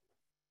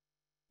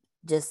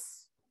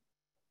 just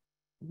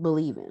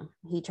believe him.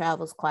 He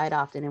travels quite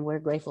often, and we're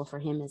grateful for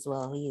him as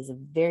well. He is a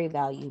very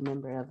valued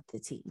member of the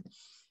team.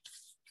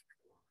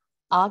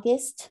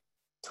 August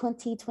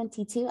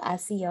 2022, I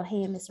see your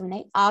hand, Ms.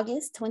 Renee.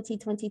 August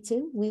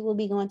 2022, we will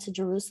be going to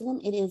Jerusalem.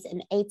 It is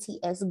an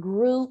ATS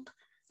group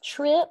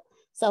trip.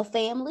 So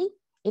family,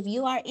 if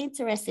you are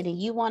interested and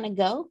you want to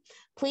go,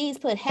 please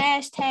put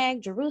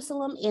hashtag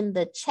Jerusalem in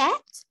the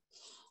chat.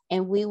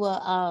 And we will,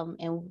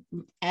 and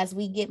as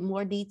we get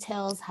more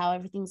details, how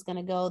everything's going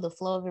to go, the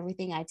flow of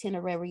everything,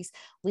 itineraries,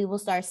 we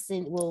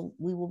will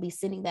we will be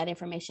sending that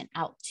information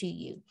out to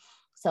you.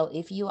 So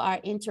if you are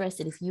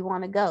interested, if you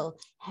want to go,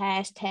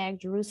 hashtag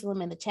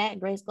Jerusalem in the chat.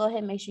 Grace, go ahead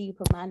and make sure you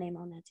put my name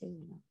on that too.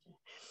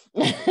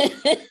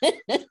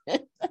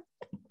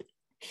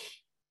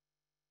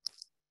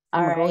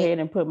 I'm gonna go ahead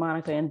and put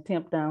Monica and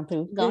Temp down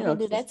too. Go ahead and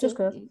do that too.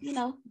 Go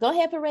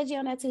ahead and put Reggie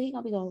on that too. He's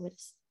gonna be going with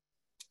us.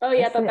 Oh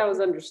yeah, I thought that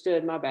was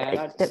understood. My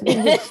bad.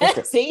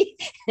 See,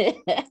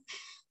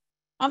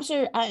 I'm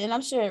sure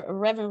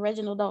Reverend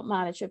Reginald don't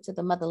mind a trip to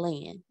the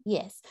motherland.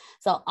 Yes.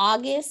 So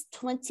August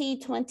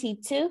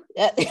 2022,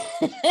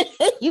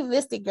 you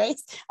missed it,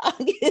 Grace.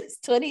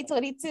 August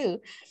 2022,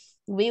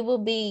 we will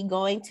be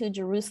going to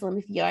Jerusalem.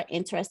 If you are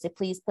interested,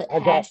 please put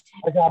hashtag.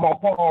 I got my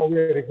towel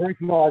ready. Grace,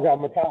 I got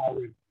my towel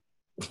ready.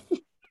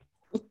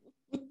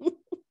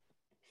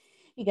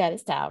 He got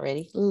his towel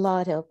ready.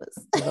 Lord help us.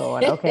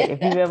 Lord, okay.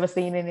 If you've ever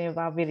seen any of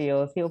our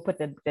videos, he'll put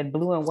that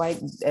blue and white,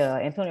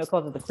 Antonio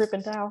calls it the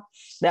crippin' towel.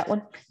 That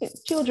one,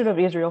 children of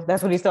Israel.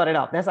 That's when he started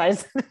off. That's how he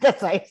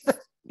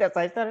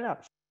started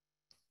off.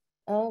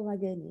 Oh my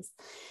goodness.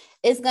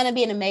 It's going to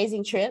be an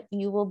amazing trip.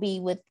 You will be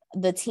with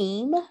the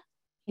team.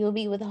 You'll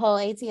be with the whole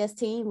ATS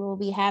team. We'll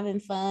be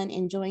having fun,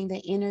 enjoying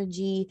the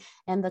energy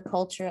and the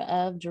culture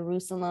of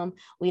Jerusalem.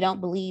 We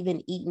don't believe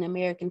in eating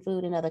American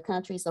food in other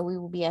countries, so we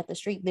will be at the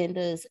street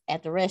vendors,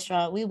 at the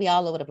restaurant. We'll be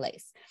all over the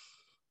place.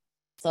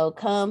 So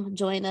come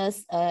join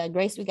us.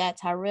 Grace, we got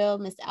Tyrell,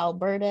 Miss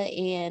Alberta,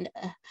 and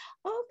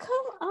oh,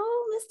 come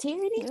on, Miss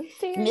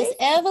Tyranny. Miss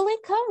Evelyn,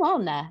 come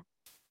on now.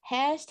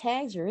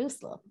 Hashtag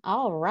Jerusalem.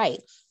 All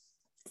right.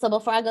 So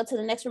before I go to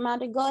the next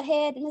reminder, go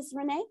ahead, Miss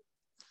Renee.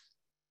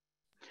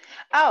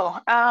 Oh,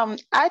 I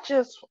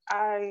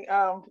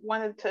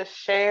wanted to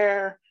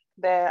share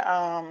that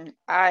I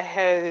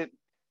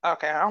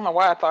don't know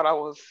why I thought I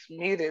was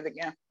muted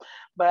again,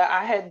 but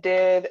I had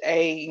did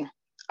a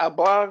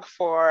blog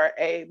for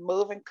a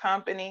moving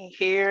company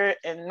here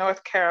in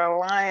North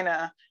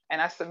Carolina,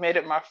 and I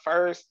submitted my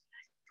first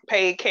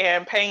paid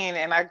campaign,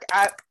 and I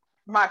got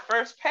my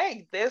first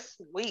pay this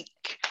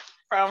week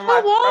from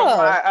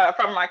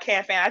my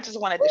campaign. I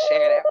just wanted to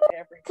share that with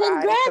everybody.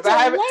 Congratulations!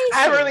 I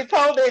haven't really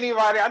told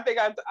anybody. I think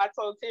I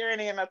told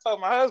Tyranny and I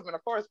told my husband,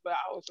 of course, but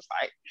I was just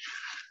like,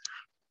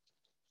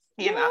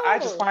 I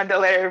just wanted to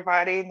let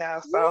everybody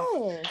know.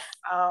 So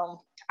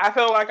I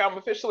feel like I'm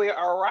officially a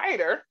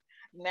writer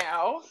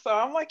now. So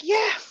I'm like,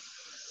 yes.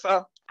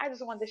 So I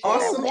just wanted to share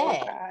that with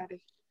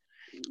everybody.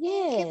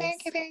 Yes.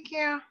 Thank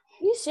you.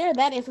 You shared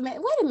that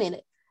information. Wait a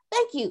minute.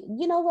 Thank you.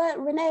 You know what,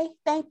 Renee?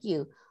 Thank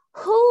you.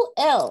 Who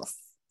else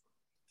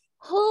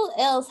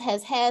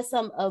has had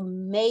some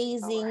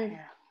amazing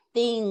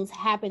things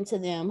happen to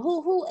them?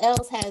 Who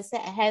else has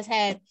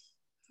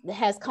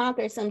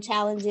conquered some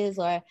challenges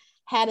or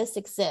had a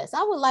success?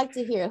 I would like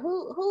to hear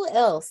who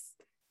else.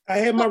 I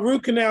had my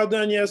root canal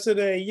done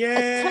yesterday.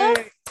 Yay!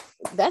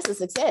 That's a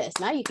success.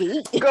 Now you can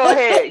eat. Go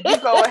ahead. You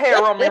go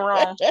ahead, Roman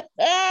Rome.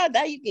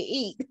 Now you can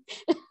eat.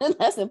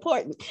 That's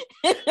important.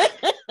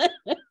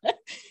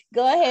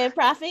 Go ahead,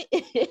 Prophet.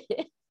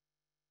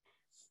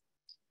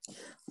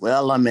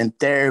 Well, I'm in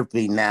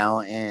therapy now,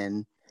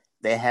 and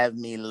they have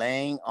me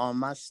laying on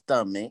my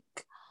stomach,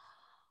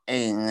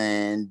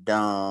 and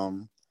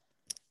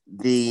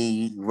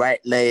the right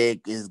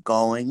leg is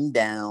going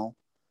down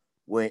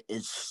where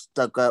it's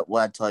stuck up.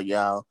 What I told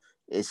y'all,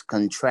 it's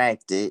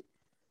contracted,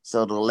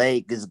 so the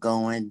leg is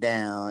going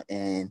down,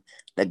 and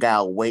they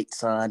got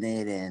weights on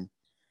it, and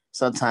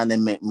sometimes they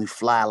make me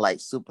fly like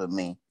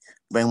Superman,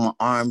 bring my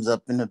arms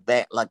up in the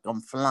back like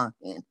I'm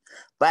flying.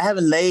 But I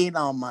haven't laid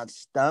on my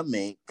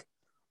stomach,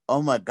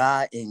 oh my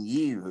God, in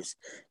years,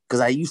 because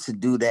I used to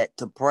do that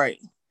to pray.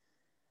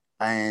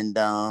 And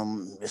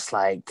it's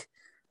like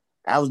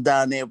I was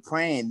down there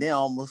praying, then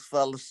almost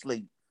fell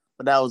asleep.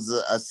 But that was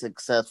a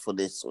successful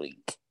this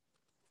week.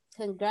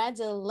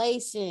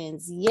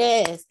 Congratulations.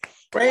 Yes.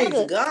 Praise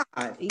God.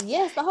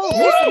 Yes, the whole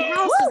Listen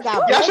House has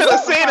got. Y'all should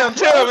have seen him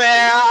too,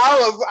 man.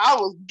 I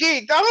was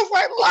geeked. I was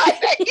like, I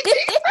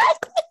was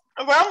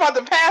like, I'm about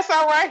to pass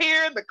out right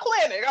here in the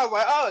clinic. I was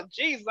like, oh,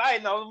 Jesus, I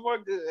ain't no more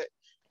good.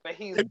 But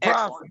he's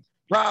excellent.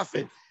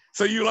 Prophet.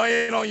 So you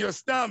laying on your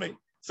stomach.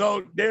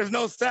 So there's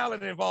no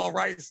salad involved,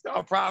 right,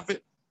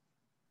 Prophet?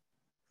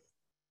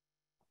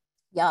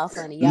 Y'all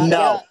funny.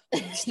 No,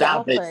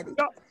 stop it. Funny.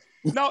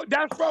 No,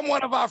 that's from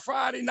one of our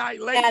Friday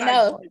night late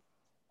night.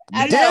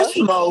 I know. This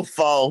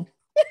mofo.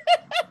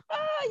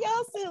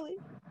 Y'all silly.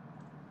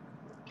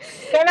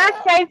 Can I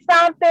say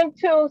something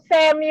to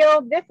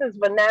Samuel? This is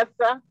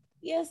Vanessa.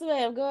 Yes,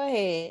 ma'am. Go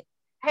ahead.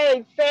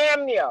 Hey,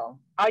 Samuel,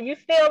 are you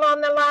still on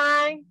the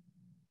line?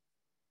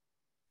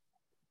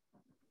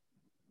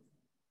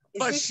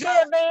 Is he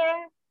still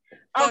there?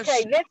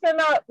 Okay, listen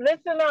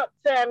up,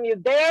 Samuel.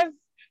 There's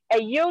a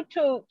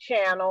YouTube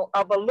channel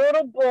of a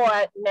little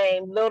boy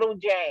named Little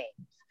James.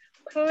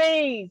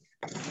 Please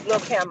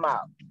look him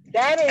up.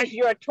 That is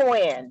your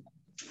twin.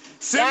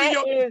 Send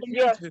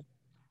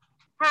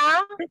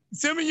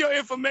me your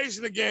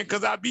information again,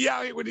 because I be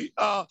out here with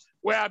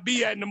where I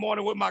be at in the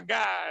morning with my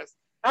guys.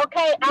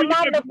 Okay, I'm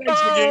on the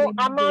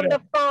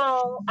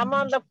phone. I'm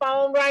on the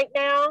phone right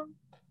now.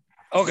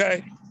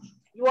 Okay.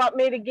 You want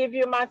me to give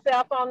you my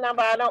cell phone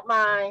number? I don't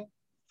mind.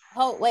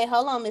 Hold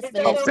on, Miss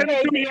Vanessa. Send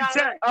it to me in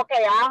chat.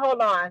 Okay, I'll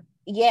hold on.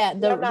 Yeah,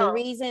 the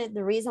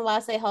reason why I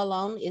say hold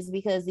on is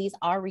because these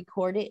are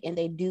recorded and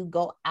they do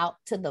go out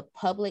to the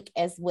public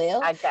as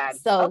well. I got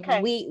it. So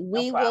okay. we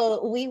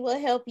will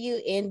help you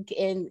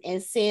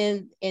and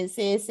send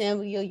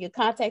Samuel your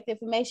contact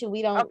information.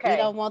 We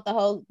don't want the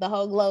whole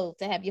globe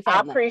to have your phone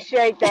number. I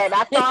appreciate that.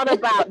 I thought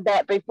about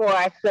that before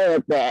I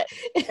said that.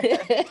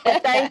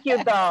 Thank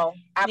you though.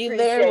 You're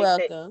very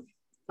welcome.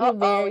 You're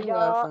very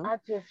welcome. I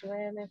just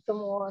ran in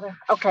some water.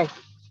 Okay.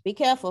 Be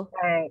careful.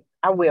 Thanks.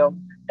 I will.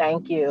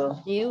 Thank you.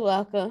 You're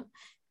welcome.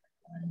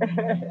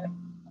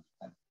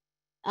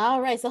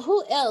 All right. So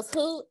who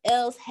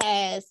else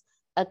has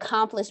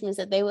accomplishments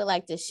that they would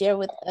like to share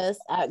with us?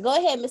 Go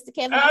ahead, Mr.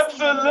 Kevin.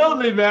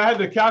 Absolutely, man. I had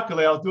to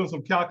calculate. I was doing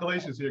some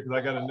calculations here because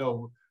I got to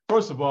know.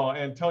 First of all,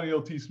 Antonio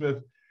T.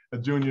 Smith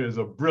Jr. is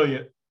a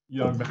brilliant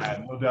young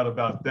man. No doubt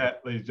about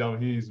that, ladies and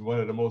gentlemen. He's one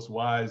of the most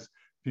wise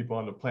people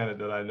on the planet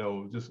that I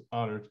know. Just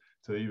honored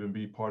to even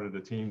be part of the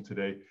team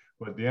today.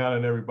 But Deanna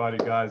and everybody,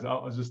 guys, I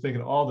was just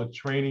thinking all the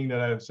training that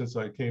I have since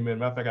I came in.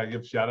 Matter of fact, I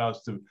give shout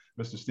outs to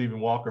Mr. Stephen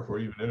Walker for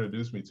even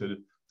introducing me to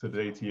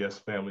the ATS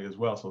family as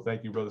well. So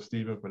thank you, Brother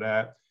Stephen, for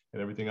that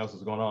and everything else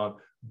that's going on.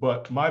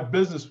 But my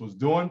business was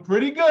doing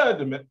pretty good,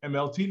 the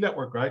MLT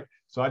network, right?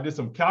 So I did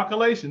some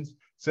calculations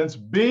since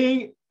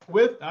being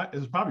with,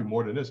 it's probably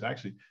more than this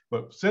actually,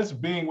 but since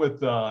being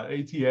with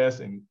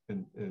ATS and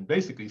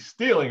basically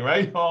stealing,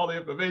 right? All the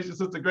information,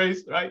 Sister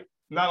Grace, right?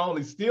 Not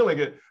only stealing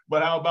it,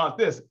 but how about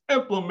this?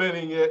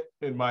 Implementing it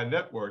in my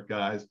network,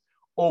 guys.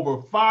 Over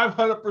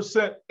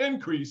 500%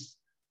 increase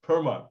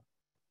per month.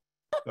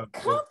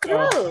 Come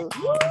through.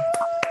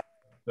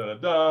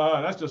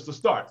 That's just the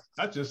start.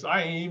 That's just,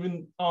 I ain't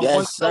even on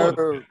yes,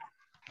 sir.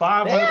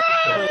 500%.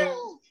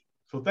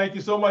 So thank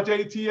you so much,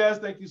 ATS.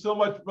 Thank you so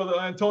much, Brother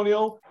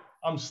Antonio.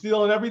 I'm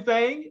stealing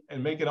everything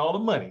and making all the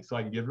money so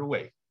I can give it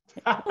away.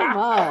 Come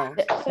on.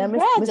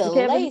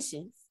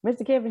 Congratulations.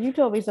 Mr. Kevin, you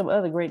told me some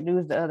other great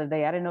news the other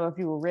day. I didn't know if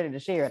you were ready to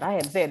share it. I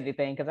hadn't said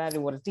anything because I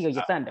didn't want to steal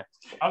your thunder.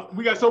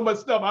 We got so much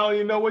stuff. I don't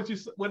even know what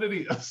it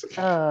is.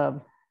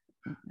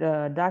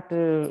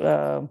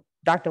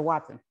 Dr.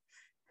 Watson.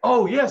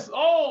 Oh, yes.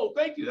 Oh,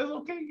 thank you. That's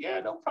okay. Yeah,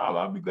 no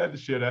problem. I'll be glad to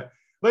share that.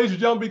 Ladies and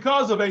gentlemen,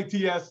 because of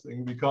ATS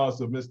and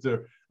because of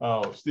Mr.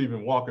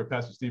 Stephen Walker,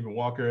 Pastor Stephen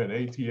Walker and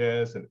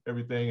ATS and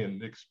everything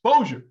and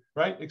exposure,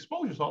 right?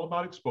 Exposure is all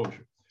about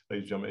exposure,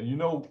 ladies and gentlemen. And you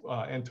know,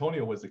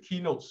 Antonio was the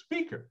keynote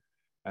speaker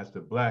at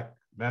the Black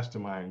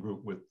Mastermind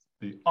Group with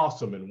the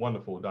awesome and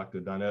wonderful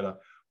Dr. Donetta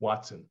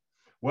Watson.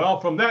 Well,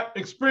 from that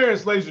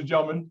experience, ladies and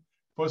gentlemen,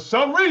 for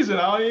some reason,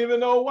 I don't even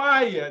know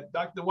why yet,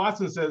 Dr.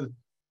 Watson says,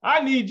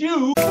 I need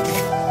you.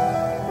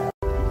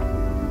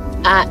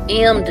 I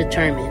am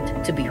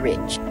determined to be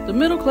rich. The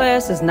middle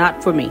class is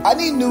not for me. I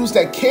need news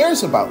that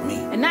cares about me.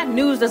 And not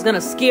news that's going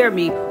to scare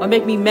me or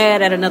make me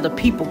mad at another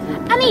people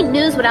group. I need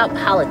news without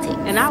politics.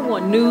 And I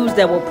want news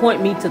that will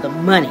point me to the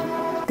money.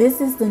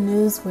 This is the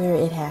news where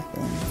it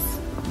happens.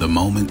 The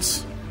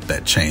moments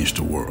that change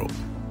the world.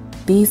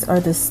 These are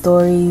the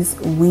stories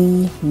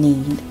we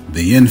need.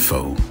 The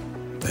info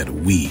that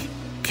we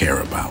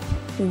care about.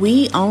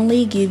 We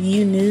only give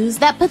you news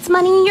that puts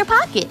money in your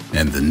pocket.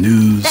 And the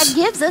news that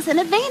gives us an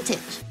advantage.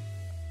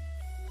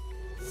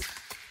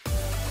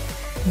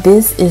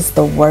 This is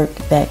the work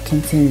that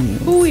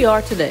continues. Who we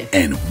are today.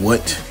 And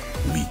what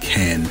we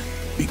can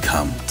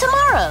become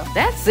tomorrow.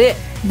 That's it.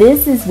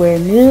 This is where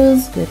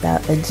news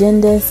without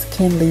agendas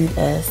can lead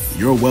us.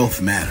 Your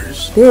wealth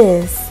matters.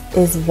 This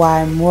is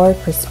why more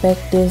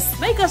perspectives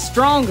make us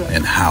stronger.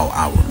 And how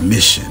our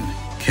mission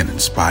can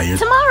inspire.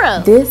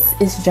 Tomorrow. This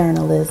is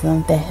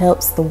journalism that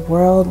helps the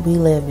world we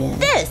live in.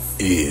 This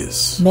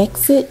is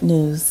Mexit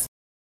News.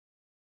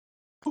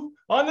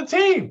 On the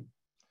team.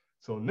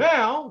 So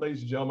now,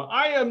 ladies and gentlemen,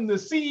 I am the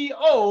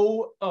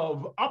CEO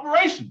of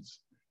operations.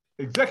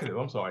 Executive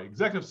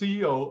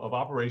CEO of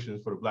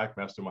operations for the Black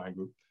Mastermind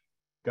Group.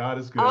 God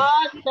is good.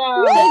 Awesome.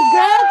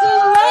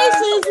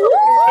 Congratulations.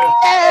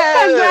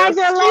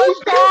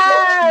 Congratulations.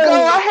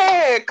 Go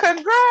ahead.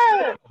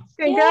 Congrats.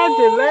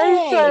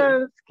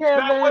 Congratulations,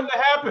 Kevin. That wouldn't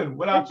have happened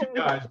without you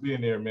guys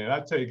being there, man. I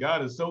tell you,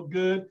 God is so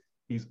good.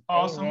 He's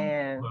awesome.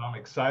 Amen. But I'm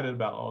excited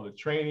about all the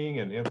training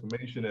and the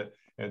information that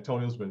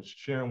Antonio's been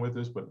sharing with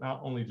us, but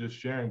not only just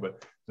sharing,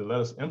 but to let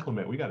us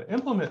implement. We got to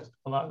implement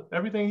a lot.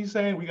 Everything he's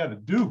saying, we got to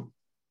do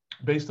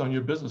based on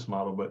your business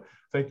model. But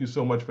thank you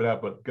so much for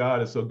that. But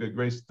God is so good.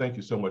 Grace, thank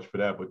you so much for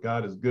that. But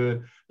God is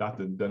good.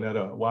 Dr.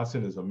 Donetta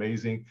Watson is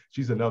amazing.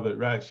 She's on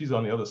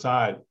the other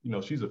side. You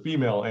know, she's a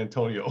female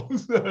Antonio,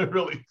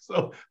 really.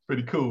 So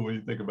pretty cool when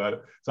you think about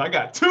it. So I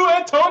got two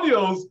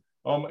Antonios.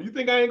 You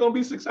think I ain't going to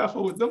be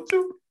successful with them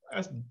two?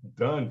 That's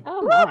done.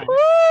 Oh, my.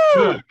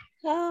 Good.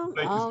 Come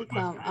Thank you so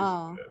on, much.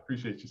 on. I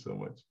appreciate you so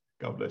much.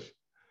 God bless you.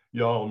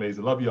 Y'all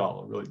amazing. Love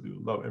y'all. I really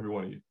do. Love every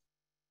one of you.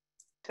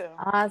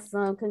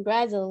 Awesome.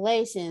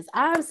 Congratulations.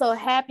 I'm so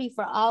happy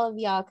for all of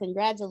y'all.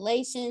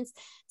 Congratulations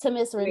to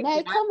Miss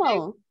Renee. Come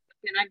on.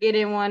 Can I get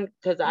in one?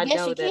 Because I Yes,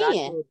 know you that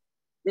can.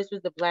 this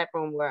was the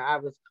platform where I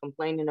was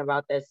complaining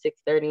about that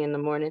 6:30 in the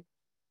morning.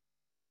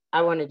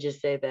 I want to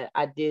just say that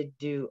I did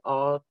do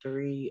all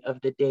 3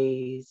 of the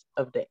days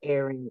of the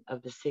airing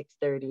of the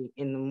 6:30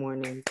 in the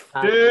morning.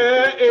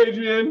 Yeah,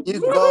 Adrian. You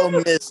go,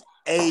 Miss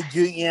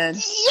Adrian.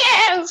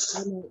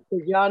 Yes.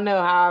 Because y'all know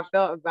how I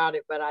felt about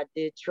it, but I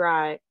did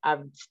try.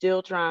 I'm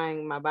still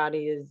trying. My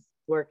body is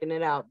working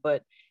it out,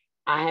 but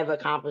I have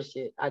accomplished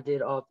it. I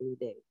did all 3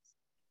 days.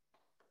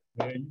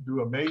 Man, you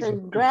do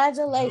amazing.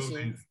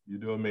 Congratulations. You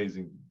do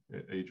amazing,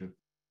 Adrian.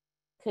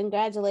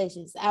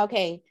 Congratulations.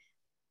 Okay.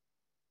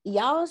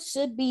 Y'all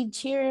should be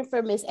cheering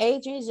for Miss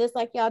Adrian just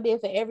like y'all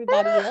did for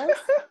everybody else.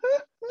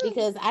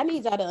 Because I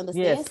need y'all to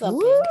understand something.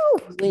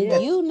 Woo!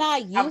 When you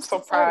not used so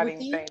to proud certain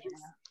of you, things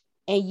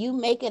and you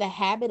make it a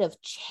habit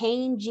of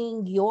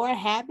changing your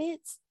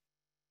habits,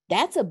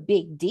 that's a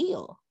big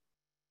deal.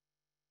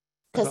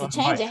 Because to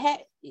change a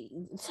habit,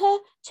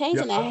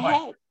 changing a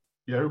habit.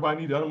 Yeah,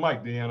 everybody need the other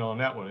mic, Deanna, on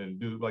that one, and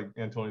do like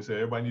Antonio said.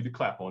 Everybody need to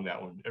clap on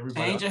that one.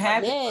 Everybody change your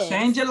habit, Yes.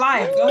 change your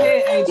life. Go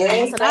ahead, Adrian.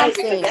 Yes, that's what I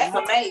said. That's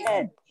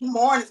amazing.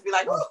 Mornings be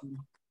like, oh,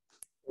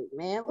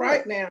 man,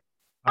 right now.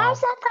 I'm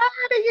so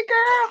proud of you,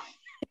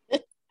 girl.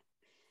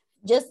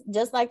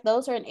 Just like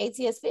those who are in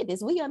ATS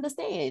Fitness, we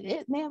understand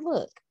it. Man,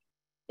 look,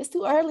 it's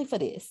too early for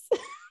this.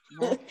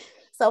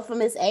 So for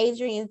Miss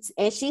Adrian,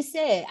 and she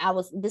said,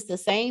 this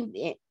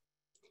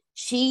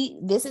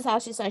is how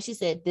she started. She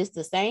said, this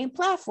the same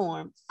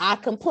platform I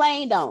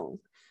complained on.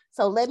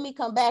 So let me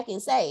come back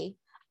and say,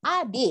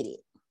 I did it.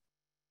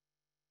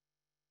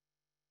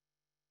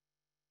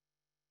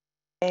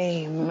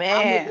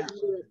 Amen. I'm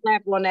gonna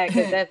clap on that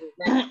because that's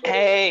exactly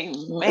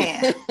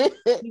Amen.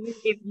 Even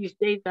if you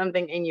say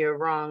something and you're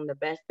wrong, the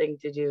best thing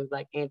to do is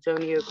like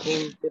Antonio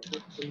came with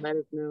us to let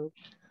us know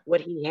what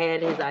he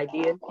had, his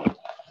idea,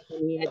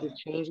 and he had to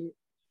change it.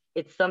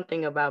 It's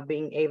something about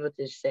being able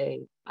to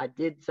say, I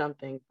did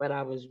something, but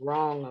I was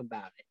wrong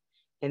about it.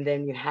 And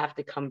then you have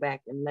to come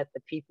back and let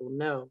the people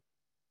know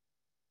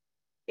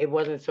it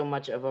wasn't so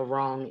much of a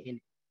wrong in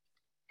it.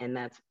 And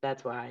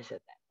that's why I said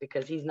that,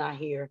 because he's not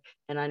here.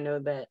 And I know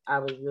that I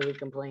was really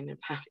complaining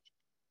about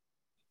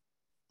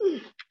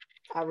it.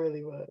 I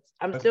really was.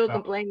 I'm still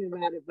complaining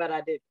about it, but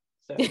I did.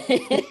 So.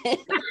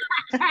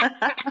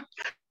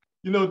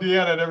 You know,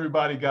 Deanna and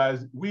everybody,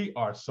 guys, we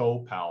are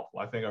so powerful.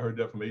 I think I heard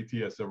that from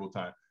ATS several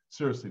times.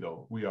 Seriously,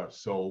 though, we are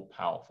so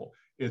powerful.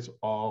 It's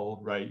all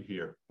right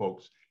here,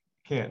 folks.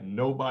 Can't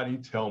nobody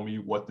tell me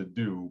what to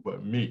do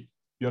but me.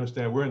 You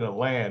understand? We're in a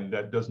land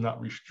that does not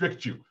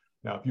restrict you.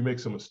 Now, if you make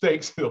some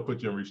mistakes, they'll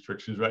put you in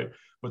restrictions, right?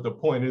 But the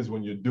point is,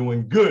 when you're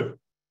doing good,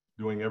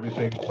 doing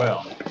everything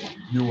well,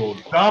 you will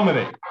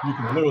dominate. You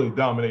can literally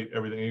dominate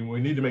everything. And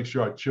we need to make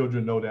sure our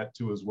children know that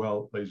too as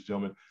well, ladies and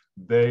gentlemen.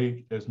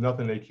 There's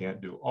nothing they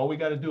can't do. All we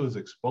got to do is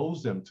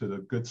expose them to the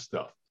good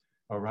stuff,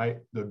 all right?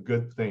 The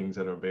good things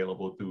that are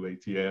available through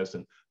ATS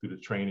and through the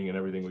training and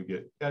everything we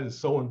get. That is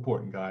so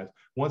important, guys.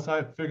 Once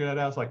I figured that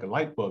out, it's like a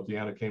light bulb,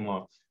 Deanna, came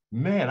on.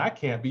 Man, I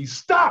can't be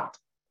stopped.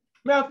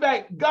 Matter of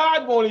fact,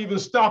 God won't even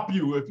stop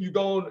you if you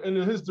go in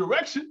his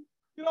direction.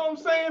 You know what I'm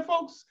saying,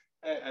 folks?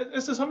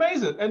 It's just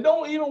amazing. And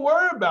don't even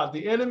worry about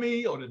the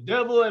enemy or the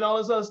devil and all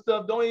this other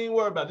stuff. Don't even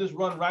worry about it. Just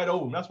run right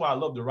over him. That's why I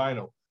love the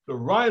rhino. The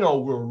rhino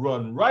will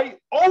run right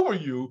over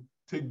you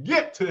to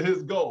get to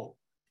his goal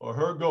or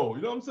her goal.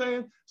 You know what I'm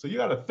saying? So you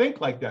got to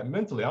think like that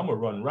mentally. I'm going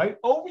to run right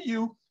over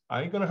you.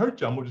 I ain't going to hurt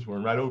you. I'm going to just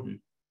run right over you.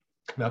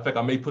 Matter of fact,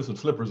 I may put some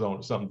slippers on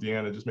or something,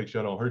 Deanna, just make sure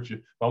I don't hurt you.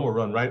 But I'm going to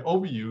run right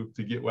over you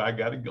to get where I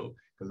got to go.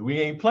 Because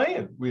we ain't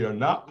playing. We are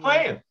not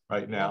playing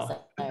right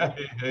now.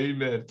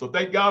 Amen. So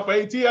thank God for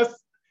ATS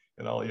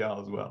and all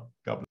y'all as well.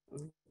 God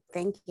bless.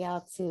 Thank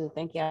y'all too.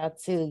 Thank y'all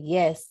too.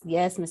 Yes,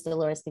 yes, Mr.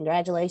 Loris.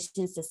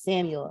 Congratulations to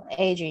Samuel,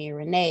 Adrian,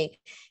 Renee,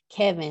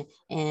 Kevin,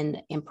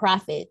 and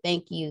Prophet.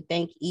 Thank you.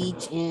 Thank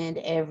each and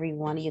every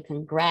one of you.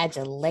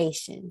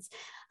 Congratulations.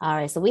 All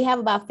right. So we have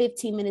about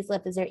 15 minutes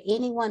left. Is there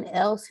anyone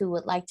else who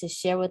would like to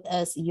share with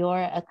us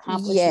your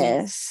accomplishments?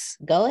 Yes.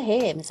 Go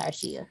ahead, Ms.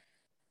 Harshia.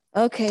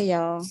 Okay,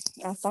 y'all.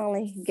 I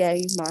finally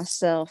gave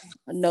myself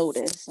a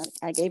notice.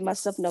 I gave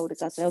myself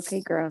notice. I said,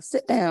 okay, girl,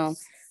 sit down.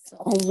 So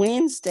on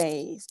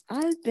Wednesdays,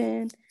 I've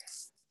been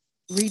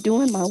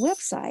redoing my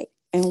website.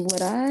 And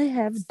what I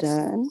have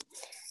done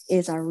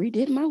is I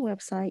redid my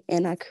website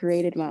and I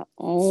created my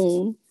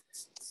own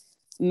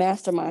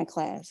mastermind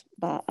class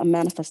by a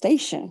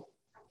manifestation.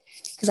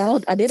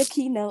 Because I did a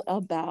keynote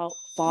about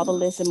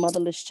fatherless and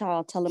motherless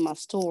child, telling my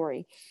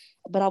story.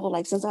 But I was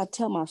like, since I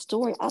tell my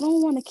story, I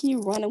don't want to keep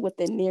running with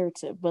the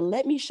narrative, but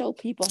let me show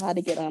people how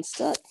to get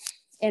unstuck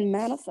and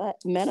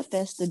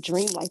manifest the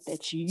dream life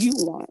that you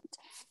want.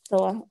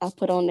 So I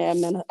put on there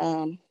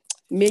 $1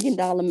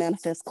 Million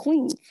Manifest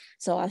Queen.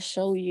 So I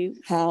show you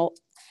how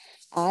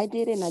I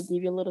did it, and I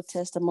give you a little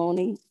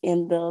testimony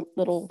in the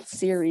little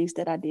series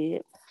that I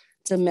did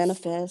to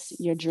manifest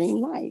your dream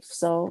life.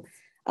 So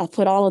I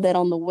put all of that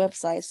on the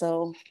website.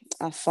 So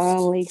I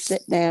finally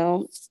sit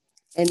down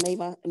and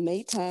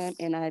made time,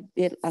 and I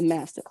did a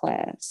master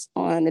class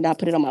and I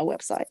put it on my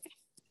website.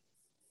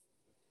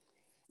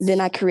 Then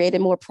I created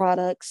more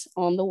products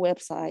on the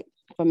website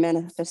for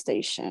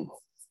manifestation.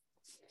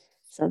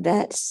 So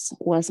that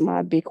was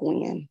my big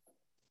win.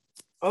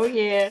 Oh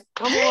yeah,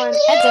 come on!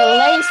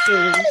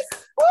 Congratulations!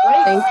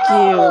 Thank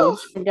you.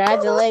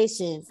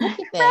 Congratulations! Look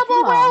at that!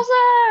 Come on.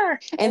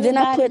 And then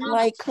I put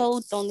like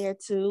codes on there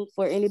too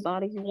for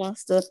anybody who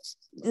wants to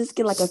just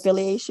get like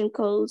affiliation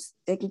codes.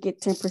 They can get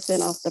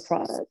 10% off the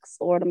products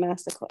or the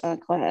master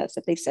class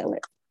if they sell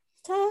it.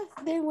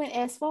 Then went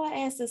as far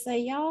as to say,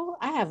 y'all,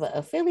 I have an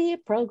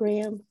affiliate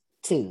program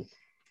too.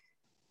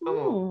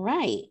 All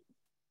right.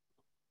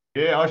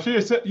 Yeah,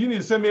 you need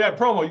to send me that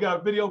promo. You got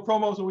a video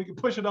promo so we can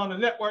push it on the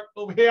network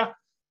over here.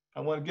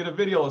 I want to get a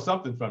video or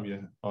something from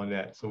you on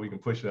that so we can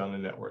push it on the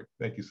network.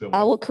 Thank you so much.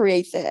 I will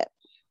create that.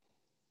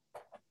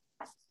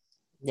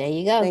 There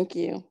you go. Thank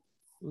you.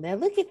 Now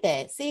look at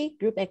that. See,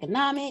 group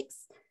economics.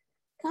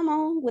 Come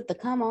on with the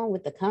come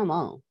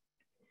on.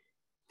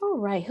 All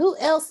right. Who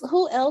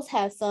else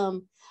has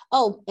some?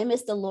 Oh, and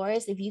Mr.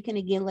 Loris, if you can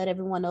again let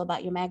everyone know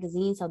about your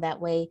magazine so that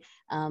way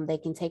they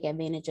can take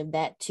advantage of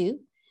that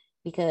too.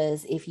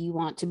 Because if you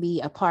want to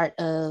be a part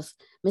of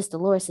Mr.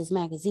 Loris's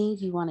magazine,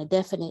 you want to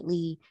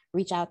definitely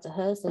reach out to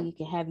her so you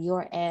can have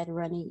your ad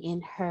running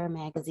in her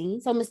magazine.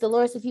 So Mr.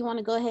 Loris, if you want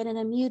to go ahead and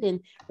unmute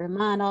and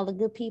remind all the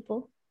good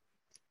people.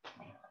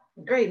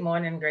 Great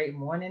morning,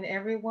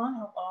 everyone.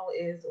 Hope all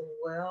is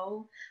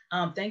well.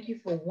 Thank you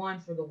for the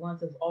ones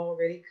who've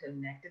already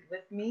connected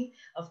with me.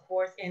 Of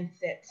course, in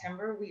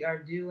September, we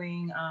are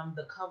doing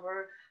the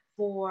cover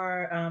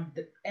for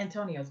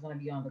Antonio's going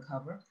to be on the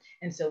cover.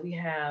 And so we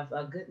have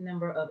a good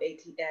number of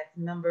ATS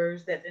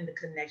members that's in the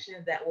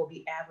connection that will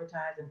be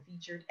advertised and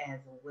featured as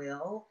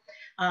well.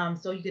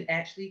 So you can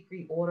actually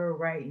pre-order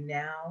right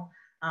now.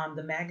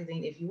 The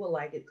magazine, if you would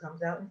like, it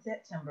comes out in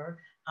September.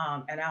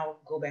 And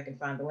I'll go back and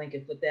find the link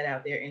and put that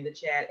out there in the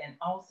chat. And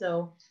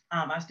also,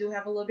 I still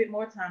have a little bit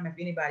more time if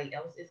anybody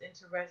else is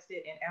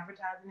interested in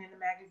advertising in the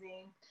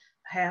magazine,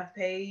 half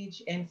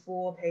page and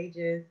full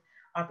pages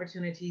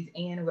opportunities.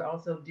 And we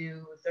also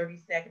do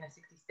 30-second and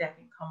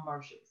 60-second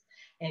commercials.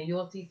 And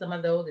you'll see some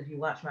of those. If you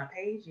watch my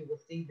page, you will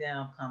see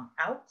them come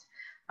out.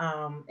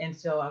 And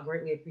so I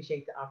greatly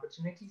appreciate the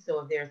opportunity. So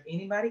if there's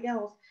anybody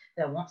else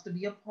that wants to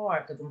be a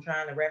part, because I'm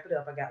trying to wrap it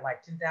up, I got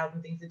like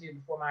 10,000 things to do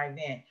before my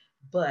event,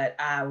 but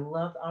I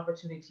love the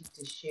opportunity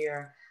to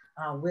share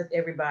with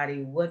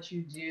everybody what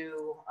you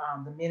do,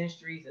 the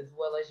ministries, as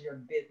well as your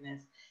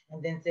business,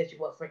 and then set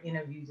you up for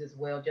interviews as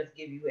well. Just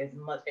give you as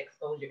much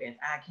exposure as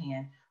I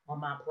can on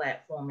my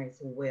platform as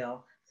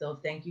well. So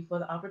thank you for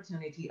the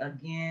opportunity.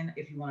 Again,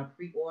 if you want to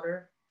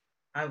pre-order,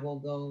 I will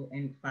go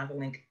and find the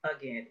link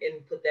again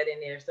and put that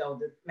in there. So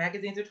the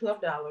magazines are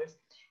 $12,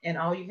 and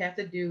all you have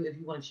to do, if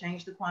you want to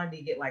change the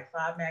quantity, get like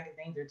 5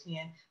 magazines or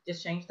 10,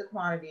 just change the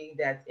quantity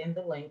that's in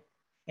the link,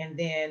 and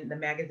then the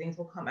magazines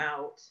will come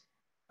out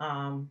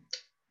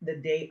the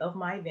day of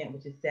my event,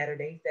 which is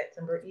Saturday,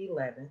 September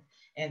 11th.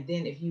 And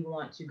then if you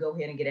want to go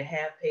ahead and get a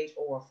half page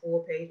or a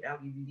full page, I'll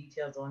give you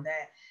details on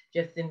that.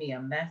 Just send me a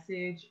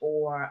message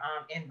or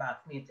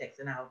inbox me a text,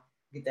 and I'll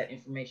get that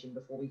information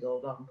before we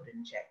go off and put it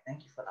in chat.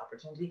 Thank you for the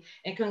opportunity.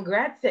 And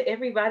congrats to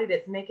everybody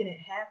that's making it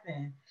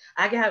happen.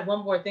 I got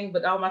one more thing,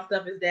 but all my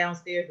stuff is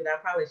downstairs, but I'll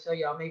probably show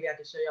y'all. Maybe I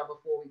can show y'all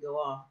before we go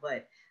off.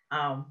 But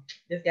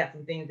just got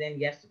some things in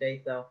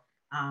yesterday. So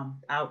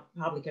I'll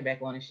probably come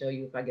back on and show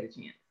you if I get a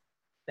chance.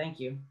 Thank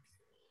you.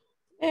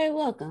 Very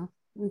welcome.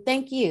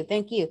 Thank you.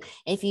 Thank you.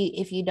 If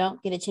you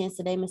don't get a chance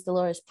today, Mr.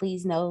 Loris,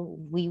 please know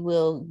we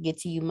will get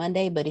to you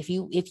Monday. But if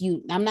you,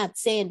 I'm not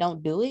saying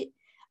don't do it.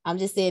 I'm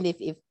just saying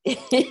if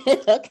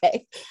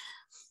okay.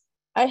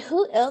 All right,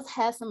 who else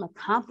has some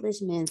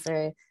accomplishments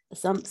or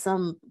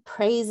some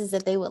praises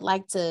that they would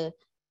like to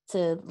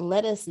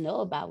let us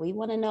know about. We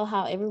want to know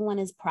how everyone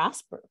is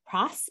prospering.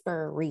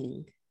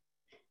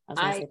 I was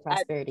gonna say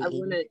prosperity.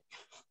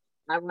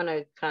 I want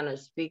to kind of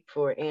speak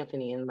for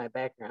Anthony in my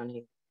background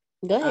here.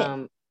 Go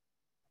ahead.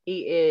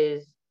 He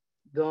is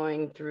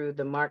going through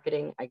the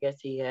marketing. I guess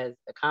he has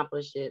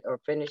accomplished it or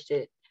finished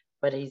it,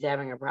 but he's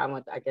having a problem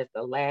with, I guess,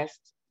 the last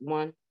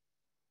one.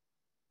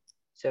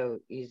 So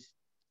he's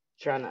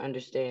trying to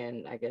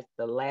understand, I guess,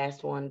 the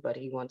last one, but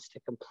he wants to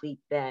complete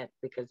that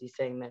because he's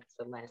saying that's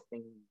the last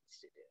thing he needs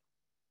to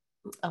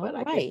do. Oh,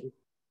 but right.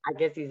 I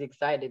guess he's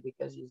excited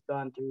because he's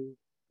gone through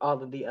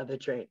all of the other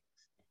trainings.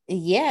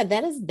 Yeah,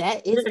 that is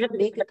a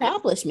big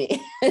accomplishment.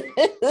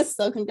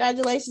 So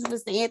congratulations,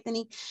 Mr.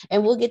 Anthony.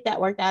 And we'll get that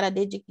worked out. I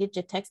did get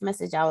your text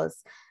message. I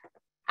was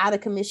out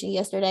of commission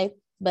yesterday,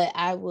 but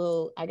I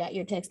got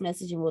your text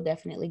message and we'll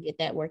definitely get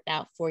that worked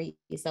out for you.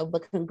 So,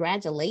 but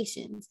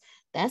congratulations.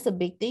 That's a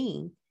big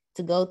thing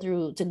to go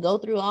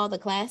through all the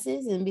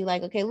classes and be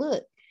like, okay,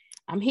 look,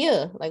 I'm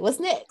here. Like, what's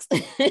next?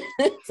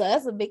 So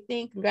that's a big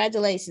thing.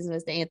 Congratulations,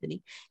 Mr.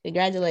 Anthony.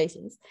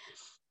 Congratulations.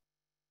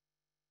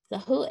 So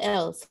who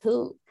else?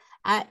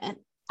 I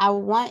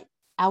want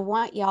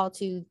y'all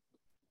to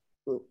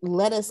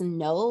let us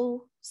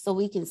know so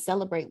we can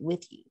celebrate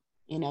with you.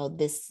 You know,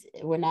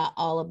 we're not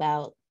all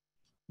about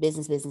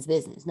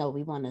business. No,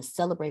 we want to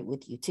celebrate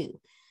with you too.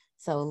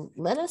 So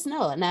let us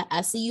know. And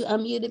I see you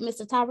unmuted,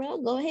 Mr.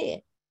 Tyrell. Go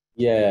ahead.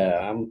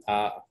 Yeah,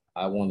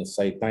 I want to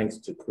say thanks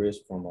to Chris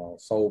from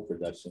Soul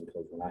Production,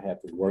 because when I had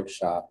the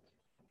workshop,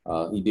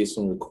 he did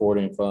some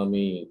recording for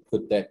me and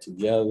put that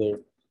together,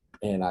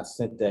 and I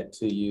sent that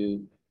to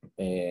you,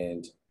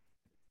 and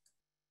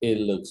it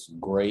looks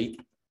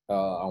great.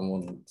 I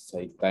want to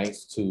say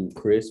thanks to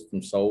Chris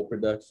from Soul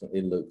Production.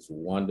 It looks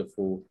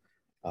wonderful,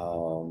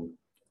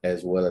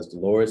 as well as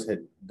Dolores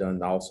had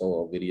done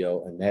also a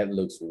video, and that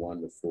looks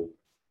wonderful.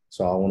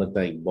 So I want to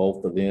thank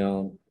both of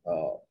them.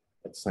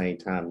 At the same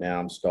time, now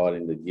I'm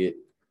starting to get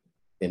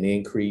an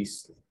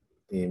increase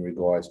in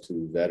regards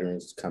to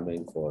veterans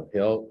coming for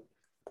help.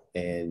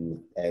 And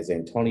as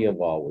Antonio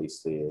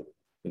always said,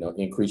 you know,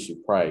 increase your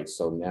price.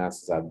 So now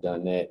since I've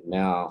done that,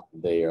 now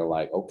they are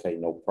like, okay,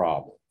 no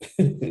problem.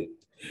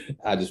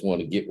 I just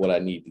want to get what I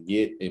need to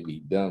get and be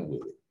done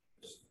with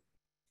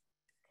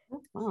it.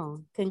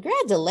 Oh,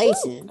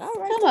 congratulations. All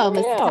right, come on,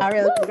 Mr.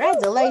 Tyrell.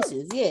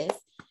 Congratulations. Yes.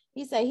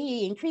 He said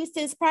he increased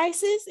his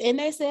prices and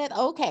they said,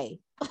 okay.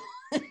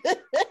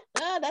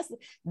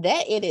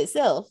 That in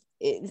itself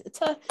is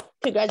tough.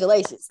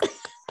 Congratulations.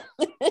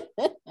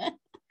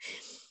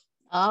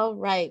 All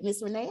right,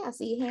 Miss Renee, I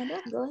see your hand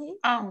up. Go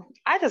ahead.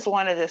 I just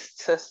wanted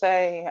to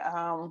say,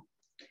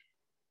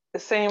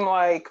 it seemed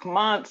like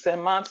months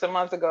and months and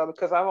months ago,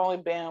 because I've only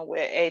been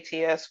with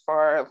ATS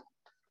for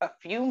a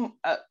few,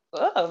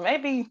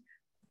 maybe a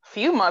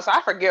few months.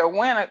 I forget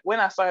when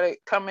I started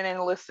coming in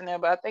and listening,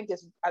 but I think it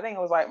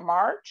was like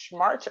March,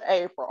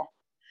 April,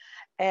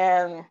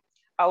 and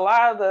a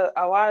lot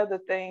of the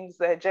things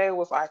that Jay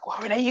was like, well,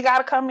 Renee, you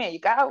gotta come in, you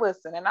gotta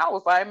listen. And I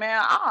was like,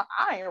 man, I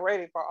ain't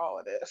ready for all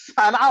of this.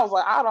 And I was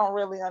like, I don't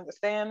really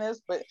understand this,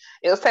 but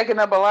it was taking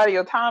up a lot of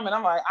your time. And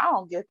I'm like, I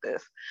don't get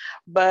this.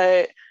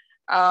 But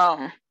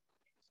I've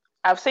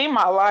seen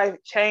my life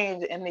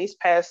change in these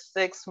past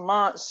 6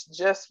 months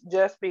just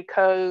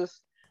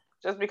because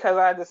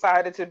I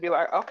decided to be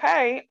like,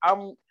 okay,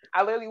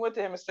 I literally went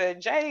to him and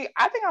said, Jay,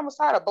 I think I'm gonna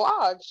start a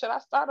blog. Should I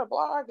start a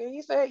blog? And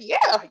he said,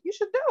 yeah, you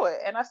should do it.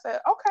 And I said,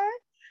 okay.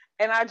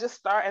 And I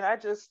just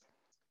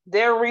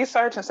did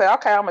research and said,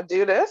 okay, I'm gonna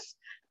do this.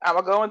 I'm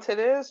gonna go into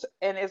this.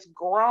 And it's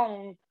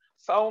grown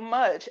so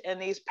much in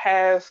these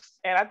past,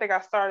 and I think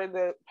I started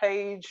the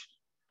page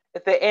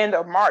at the end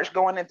of March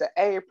going into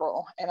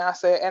April. And I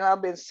said, and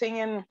I've been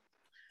seeing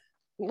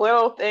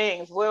little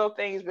things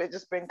that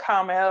just been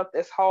coming up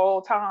this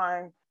whole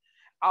time,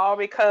 all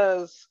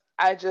because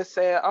I just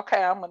said,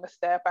 okay, I'm going to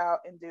step out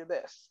and do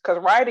this.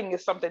 Because writing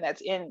is something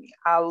that's in me.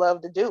 I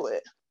love to do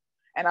it.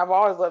 And I've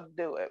always loved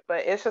to do it.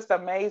 But it's just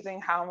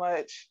amazing how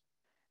much,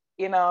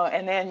 you know,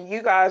 and then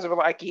you guys were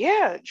like,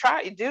 yeah,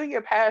 do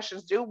your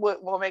passions, do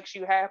what makes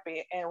you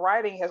happy. And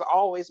writing has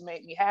always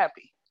made me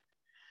happy.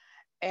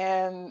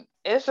 And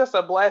it's just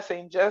a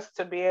blessing just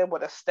to be able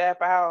to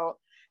step out.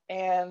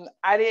 And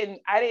I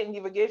didn't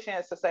even get a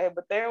chance to say,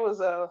 but there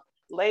was a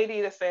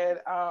lady that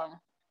said,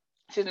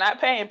 she's not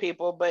paying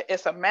people, but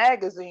it's a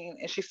magazine.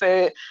 And she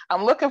said,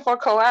 I'm looking for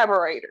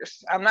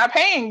collaborators. I'm not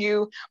paying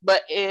you,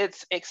 but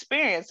it's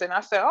experience. And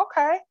I said,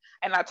 okay.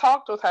 And I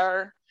talked with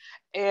her,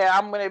 and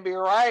I'm going to be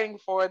writing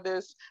for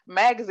this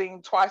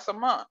magazine twice a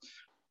month.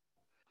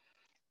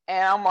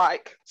 And I'm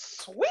like,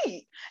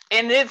 sweet.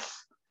 And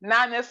it's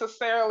not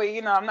necessarily,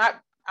 you know, I'm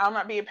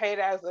not being paid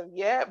as of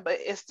yet, but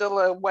it's still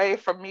a way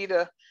for me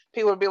to,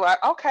 people be like,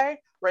 okay,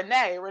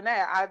 Renee,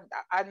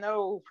 I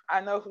know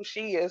who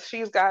she is.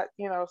 She's got,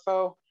 you know,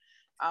 so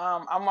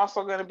I'm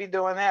also going to be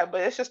doing that.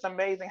 But it's just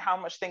amazing how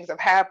much things have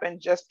happened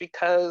just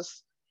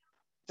because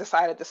I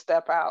decided to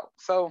step out.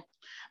 So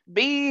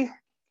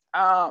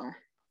all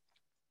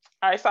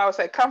right, so I would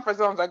say comfort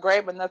zones are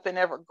great, but nothing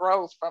ever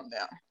grows from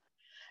them.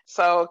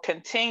 So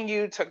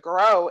continue to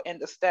grow and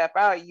to step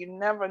out. You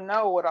never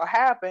know what'll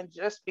happen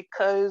just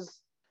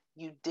because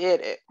you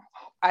did it.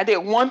 I did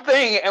one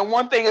thing, and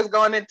one thing is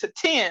going into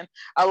 10,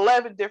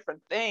 11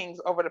 different things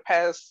over the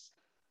past,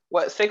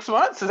 6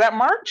 months? Is that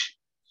March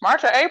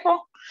or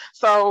April?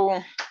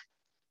 So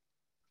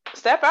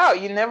step out.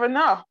 You never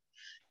know.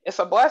 It's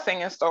a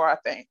blessing in store, I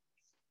think.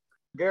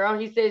 Girl,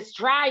 he says,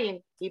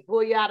 trying. He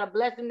pull you out a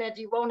blessing that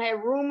you won't have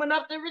room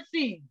enough to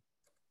receive.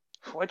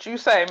 What you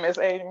say, Miss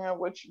Adrian,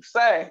 what you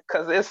say,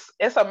 because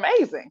it's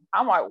amazing.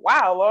 I'm like,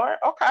 wow, Lord,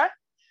 okay.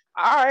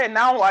 All right,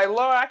 now I'm like,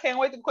 Lord, I can't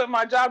wait to quit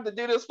my job to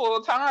do this full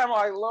time.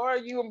 Like,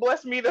 Lord, you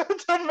bless me to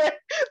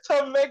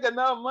make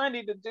enough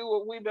money to do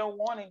what we've been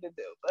wanting to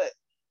do. But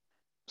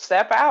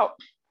step out.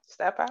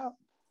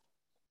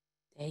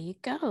 There you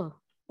go.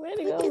 Way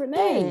to go,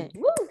 Renee.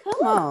 Woo,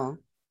 come on.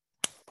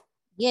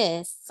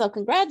 Yes. So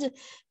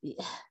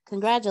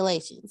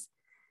congratulations.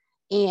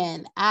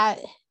 And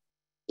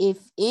if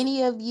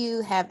any of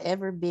you have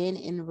ever been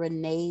in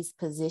Renee's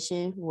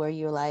position where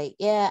you're like,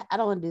 yeah, I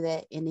don't want to do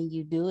that, and then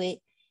you do it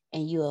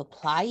and you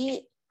apply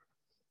it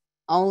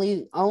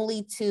only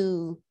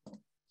for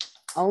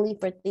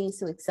things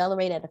to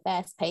accelerate at a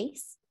fast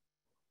pace,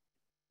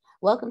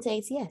 welcome to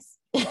ATS.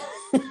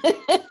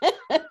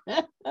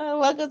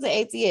 Welcome to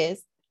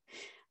ATS.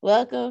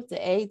 Welcome to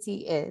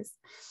ATS.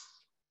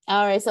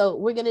 All right, so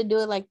we're going to do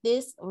it like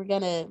this. We're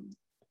going to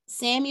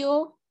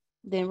Samuel,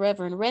 then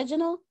Reverend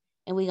Reginald,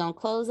 and we're going to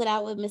close it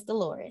out with Mr.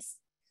 Loris.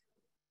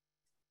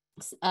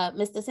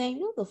 Mr.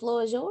 Samuel, the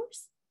floor is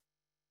yours.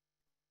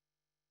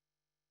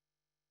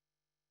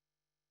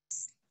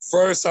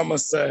 First, I'm going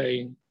to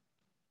say,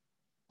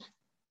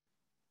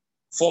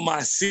 for my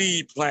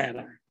seed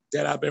planner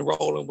that I've been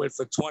rolling with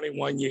for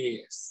 21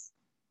 years,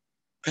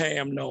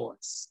 Pam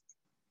Norris,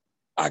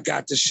 I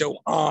got to show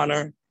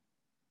honor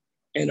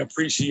and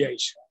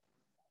appreciation,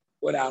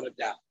 without a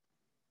doubt.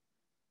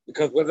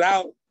 Because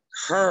without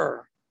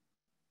her,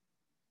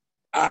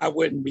 I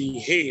wouldn't be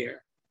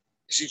here.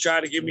 She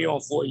tried to get me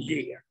on for a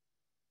year.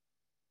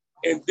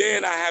 And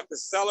then I have to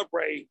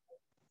celebrate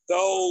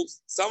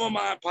those, some of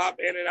mine pop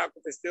in and out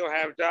because they still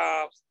have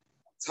jobs.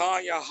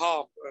 Tanya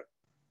Hoffer,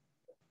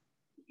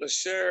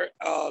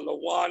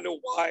 LaWanda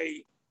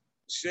White,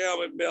 Michelle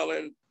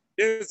McMillan,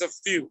 there's a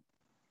few.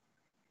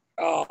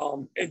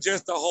 And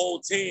just the whole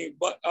team.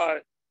 But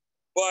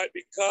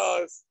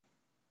because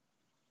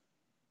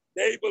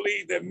they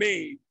believe in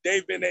me,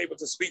 they've been able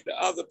to speak to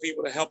other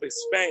people to help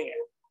expand,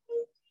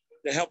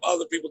 to help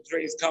other people's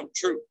dreams come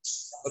true.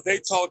 But they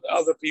talk to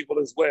other people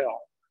as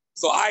well.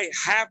 So I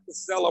have to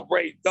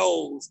celebrate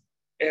those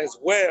as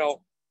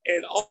well.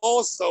 And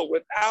also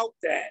without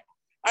that,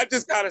 I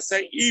just gotta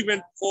say,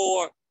 even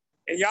for,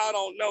 and y'all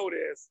don't know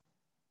this,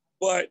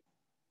 but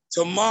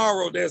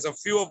tomorrow there's a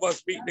few of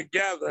us meeting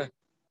together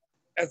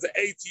as the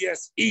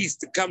ATS East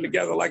to come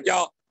together like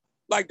y'all,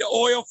 like the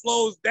oil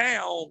flows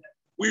down,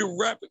 we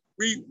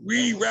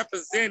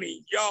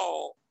representing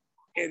y'all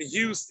in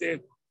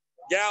Houston,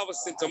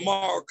 Galveston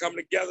tomorrow, come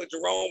together,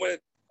 Jerome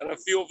and a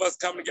few of us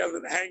come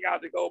together to hang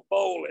out to go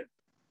bowling.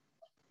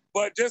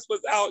 But just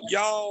without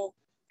y'all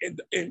and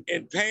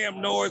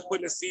Pam Norris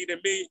putting a seed in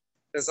me,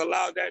 that's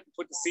allowed that to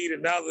put the seed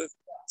in others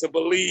to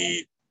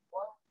believe,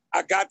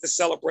 I got to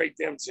celebrate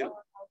them too.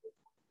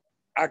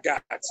 I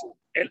got to.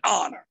 And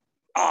honor.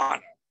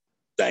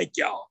 Thank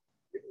y'all.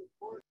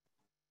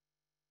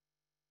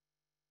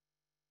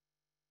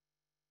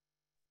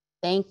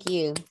 Thank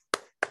you.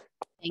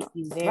 Thank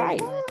you very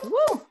much.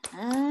 Woo.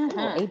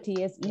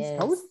 ATS East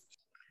Coast.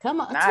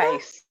 Come on.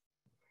 Nice.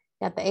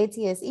 Got the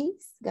ATS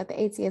East, got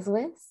the ATS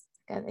West,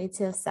 got the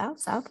ATS South,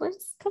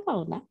 Southwest. Come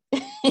on now.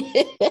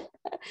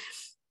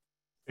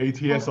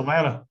 ATS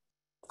Atlanta.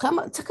 Come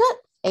on,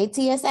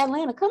 ATS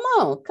Atlanta. Come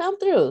on, come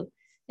through.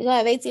 We're gonna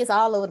have ATS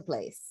all over the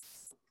place.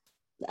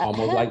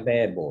 Almost like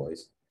Bad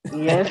Boys.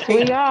 Yes,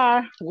 we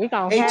are. We're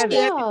gonna have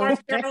it.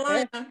 North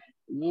Carolina.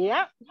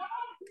 Yep.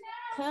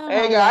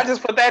 There you go. I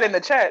just put that in the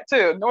chat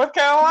too. North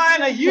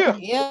Carolina, you.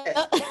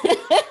 Yeah.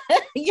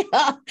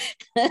 Yeah.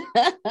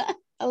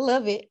 I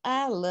love it.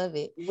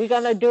 We're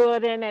gonna do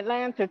it in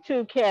Atlanta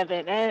too,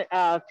 Kevin. And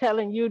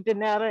telling you,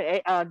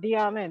 Danetta,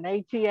 Deanna, and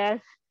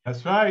ATS.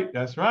 That's right.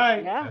 Yeah, that's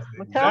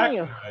I'm telling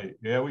you. Right.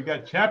 Yeah, we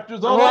got chapters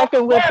I'm all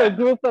working with a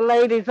group of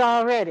ladies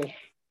already.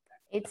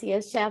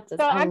 ATS chapters.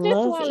 So I just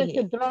wanted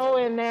to throw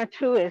in there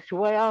too as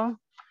well.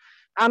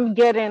 I'm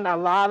getting a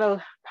lot of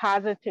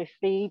positive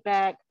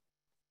feedback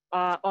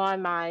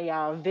on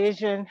my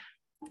vision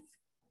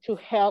to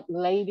help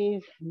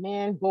ladies,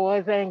 men,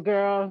 boys, and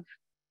girls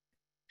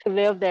to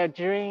live their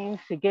dreams,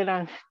 to get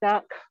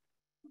unstuck,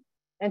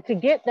 and to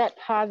get that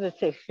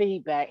positive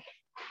feedback.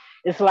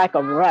 It's like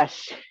a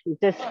rush.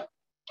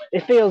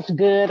 It feels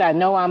good. I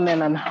know I'm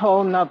in a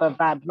whole nother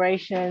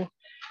vibration.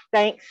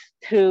 Thanks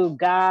to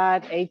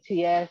God,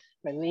 ATS,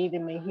 for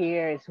leading me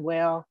here as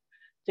well,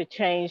 to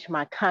change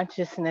my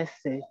consciousness,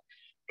 to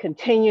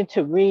continue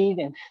to read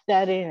and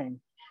study and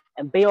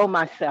build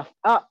myself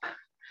up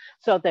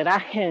so that I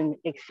can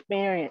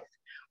experience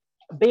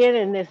being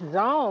in this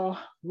zone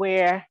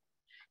where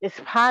it's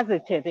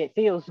positive. It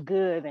feels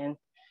good. And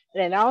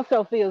it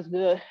also feels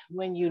good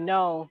when you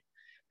know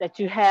that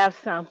you have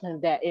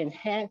something that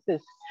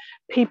enhances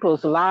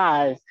people's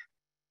lives.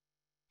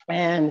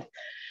 And,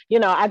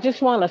 I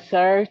just want to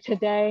serve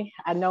today.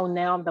 I know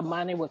now the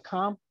money will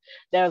come.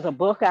 There's a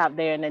book out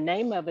there, and the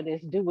name of it is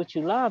Do What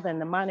You Love,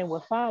 and the money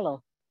will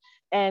follow.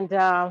 And,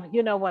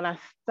 when I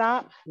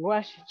stopped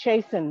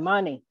chasing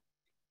money,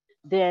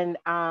 then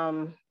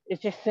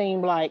it just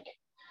seemed like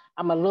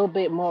I'm a little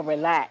bit more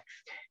relaxed.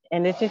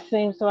 And it just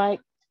seems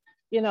like,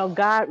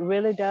 God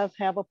really does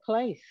have a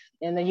place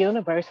in the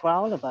universe for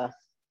all of us.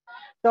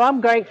 So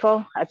I'm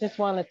grateful. I just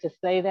wanted to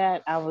say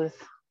that. I was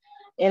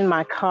in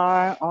my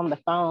car on the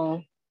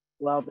phone.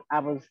 Well,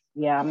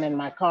 I'm in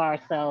my car.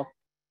 So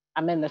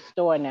I'm in the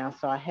store now.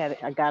 So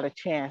I got a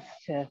chance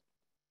to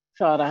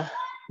sort of,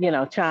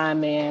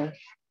 chime in.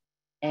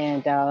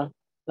 And,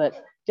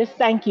 but just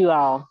thank you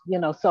all,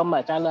 so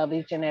much. I love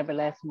each and every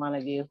last one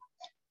of you.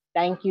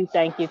 Thank you,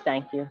 thank you,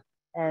 thank you.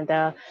 And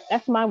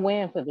that's my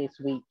win for this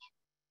week.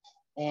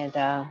 And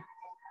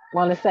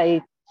want to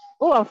say,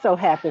 I'm so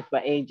happy for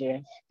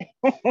Adrian.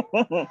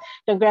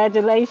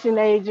 Congratulations,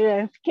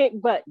 Adrian. Kick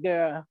butt,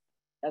 girl.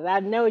 Because I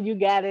know you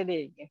got it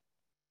in you.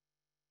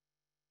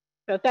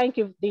 So thank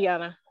you,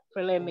 Deanna,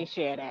 for letting me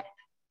share that.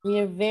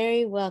 You're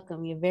very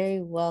welcome. You're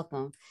very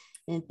welcome.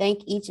 And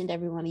thank each and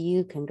every one of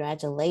you.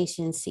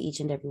 Congratulations to each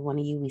and every one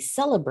of you. We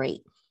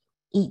celebrate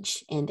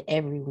each and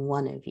every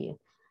one of you.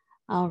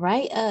 All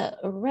right,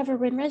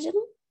 Reverend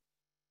Reginald.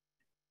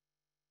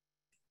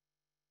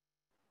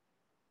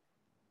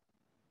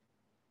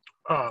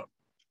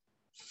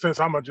 Since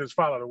I'm gonna just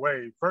follow the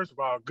wave, first of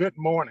all, good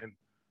morning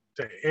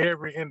to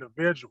every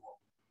individual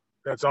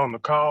that's on the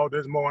call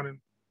this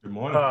morning. Good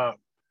morning.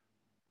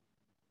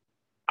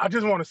 I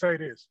just want to say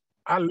this.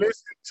 I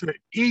listen to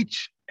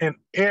each and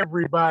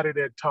everybody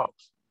that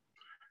talks,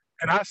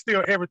 and I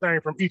steal everything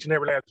from each and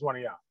every last one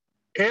of y'all.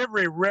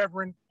 Every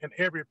reverend and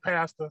every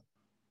pastor,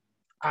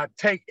 I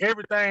take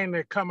everything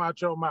that come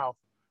out your mouth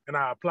and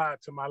I apply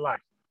it to my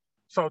life.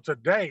 So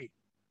today,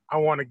 I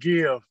want to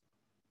give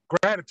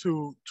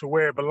gratitude to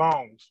where it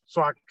belongs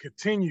so I can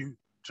continue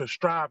to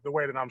strive the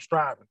way that I'm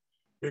striving,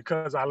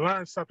 because I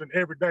learn something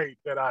every day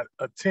that I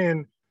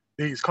attend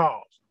these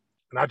calls.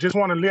 And I just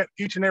want to let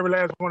each and every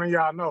last one of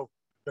y'all know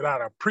that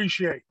I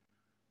appreciate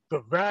the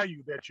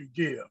value that you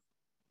give,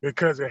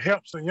 because it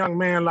helps a young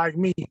man like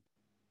me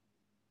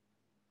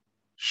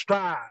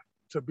strive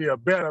to be a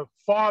better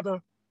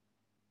father,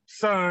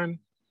 son,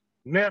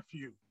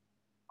 nephew,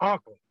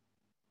 uncle,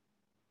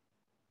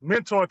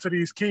 mentor to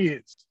these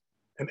kids,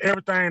 and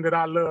everything that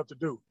I love to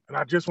do. And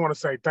I just want to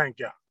say thank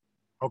y'all,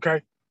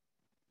 okay?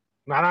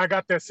 Now I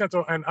got that sense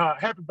of, and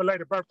happy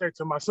belated birthday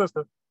to my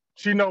sister.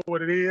 She know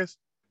what it is,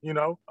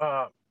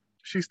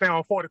 she stay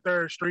on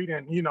 43rd Street,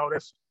 and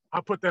I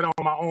put that on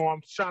my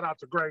arm. Shout out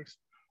to Grace.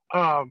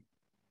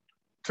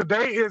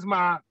 Today is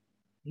my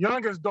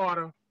youngest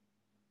daughter's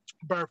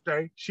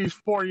birthday. She's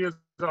 4 years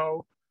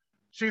old.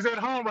 She's at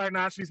home right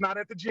now. She's not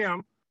at the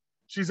gym.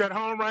 She's at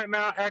home right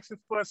now asking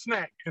for a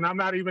snack, and I'm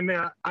not even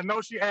there. I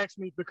know she asked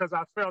me because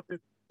I felt it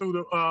through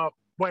the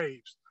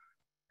waves,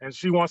 and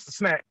she wants the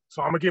snack,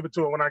 so I'm going to give it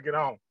to her when I get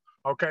home,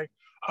 okay?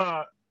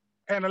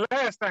 And the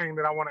last thing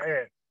that I want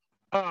to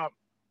add,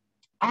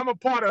 I'm a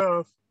part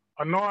of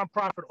a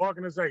nonprofit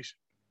organization,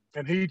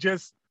 and he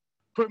just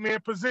put me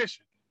in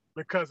position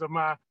because of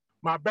my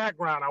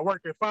background. I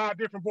worked at 5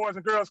 different Boys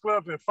and Girls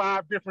Clubs in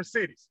 5 different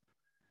cities.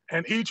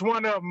 And each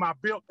one of them, I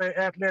built their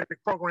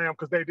athletic program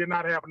because they did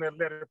not have an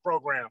athletic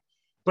program.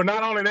 But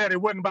not only that,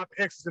 it wasn't about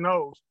the X's and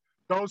O's.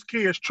 Those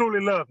kids truly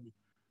love me.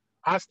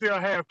 I still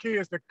have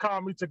kids that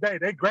call me today.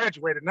 They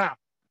graduated now.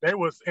 They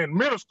was in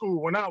middle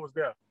school when I was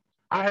there.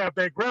 I have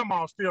their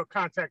grandma still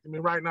contacting me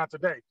right now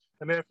today,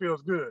 and that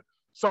feels good.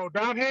 So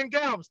down here in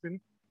Galveston,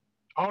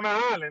 on the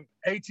island,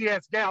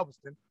 ATS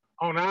Galveston,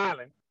 on the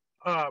island,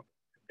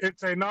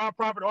 it's a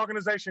nonprofit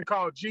organization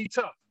called G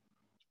Tough.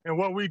 And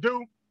what we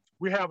do,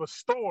 we have a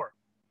store.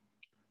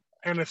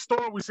 And the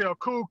store, we sell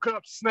cool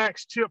cups,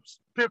 snacks, chips,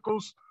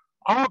 pickles,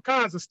 all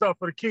kinds of stuff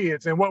for the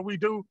kids. And what we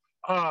do,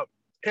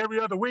 every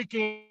other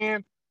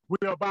weekend,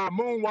 we'll buy a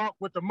moonwalk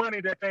with the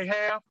money that they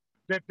have,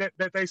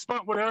 that they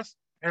spent with us,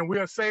 and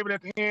we'll save it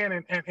at the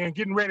end and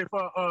getting ready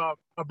for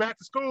a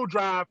back-to-school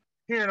drive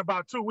here in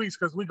about 2 weeks,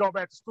 because we go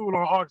back to school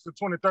on August the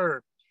 23rd.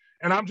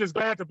 And I'm just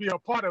glad to be a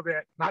part of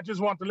that. And I just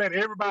want to let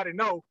everybody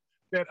know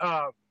that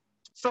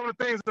some of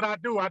the things that I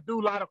do a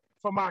lot of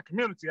for my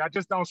community. I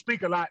just don't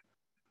speak a lot,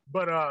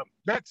 but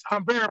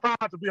I'm very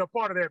proud to be a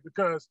part of that,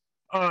 because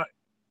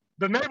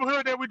the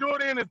neighborhood that we do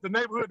it in is the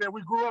neighborhood that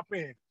we grew up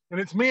in, and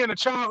it's me and a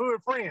childhood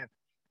friend.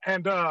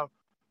 And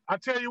I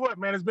tell you what,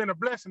 man, it's been a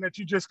blessing that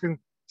you just can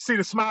see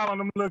the smile on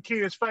them little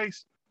kids'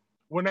 face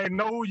when they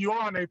know who you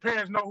are and their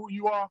parents know who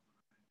you are,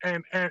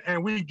 and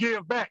we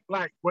give back.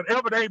 Like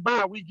whatever they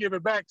buy, we give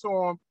it back to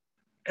them,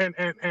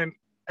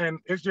 and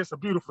it's just a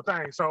beautiful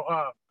thing.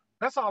 So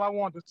that's all I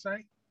wanted to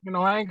say.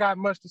 I ain't got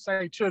much to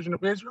say, children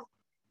of Israel.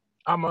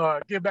 I'm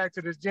going to get back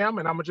to this gym,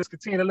 and I'm going to just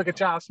continue to look at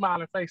y'all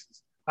smiling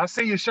faces. I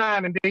see you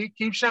shining, D.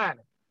 Keep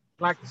shining.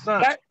 like the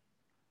sun.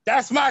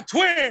 That's my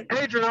twin.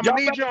 Adrian, I'm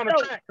gonna need you on the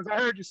track because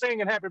I heard you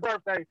singing "Happy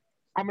Birthday."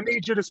 I'm gonna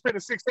need you to spin a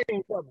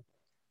 16 for me.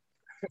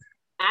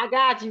 I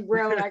got you,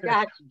 bro. I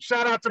got you.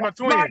 Shout out to my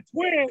twin. My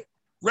twin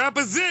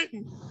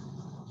representing.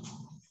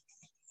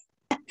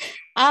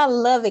 I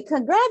love it.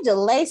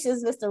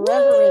 Congratulations, Mr.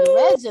 Reverend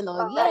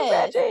Reginald.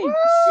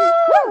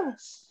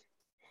 Yes.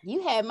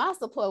 You had my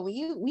support when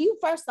you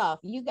first off,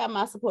 you got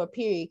my support,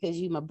 period, because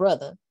you my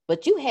brother.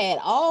 But you had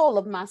all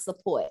of my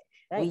support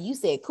when you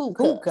said cool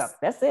cups.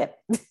 That's it.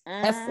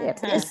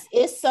 That's it.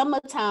 It's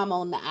summertime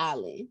on the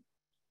island.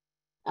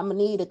 I'm gonna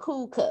need a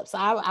cool cup. So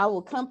I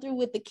will come through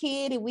with the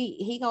kid and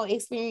he gonna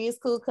experience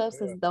cool cups.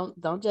 Cause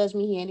don't judge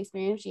me. He ain't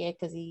experienced yet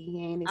because he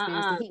ain't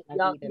experienced it.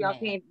 Y'all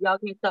can't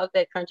talk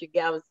that country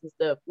Galveston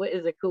stuff. What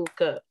is a cool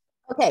cup?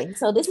 Okay,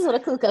 so this is what a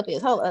cool cup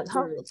is. Hold on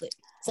real quick.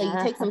 So you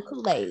take some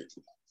Kool-Aid.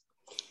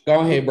 Go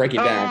ahead and break it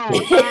down.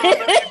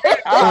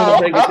 I'll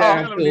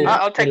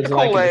take the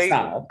Kool-Aid.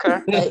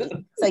 Okay.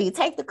 So you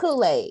take the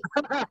Kool-Aid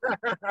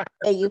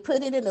and you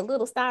put it in a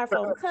little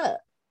styrofoam cup.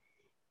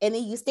 And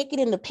then you stick it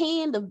in the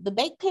pan, the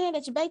bake pan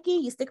that you bake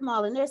in, you stick them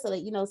all in there so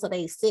that, so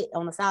they sit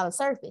on a solid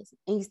surface.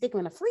 And you stick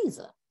them in a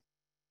freezer.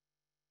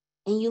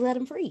 And you let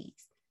them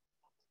freeze.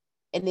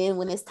 And then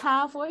when it's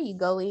time for it, you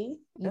go in,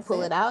 you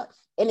pull it out.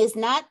 And it's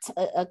not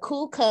a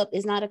cool cup.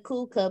 It's not a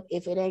cool cup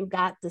if it ain't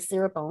got the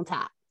syrup on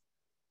top.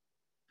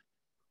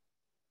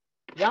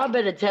 Y'all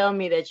better tell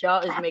me that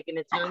y'all is making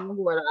the tiny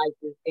water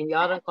ices and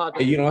y'all don't call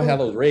it. You don't have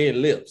those red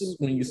lips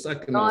when you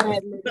sucking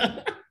on.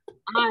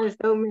 I'm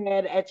so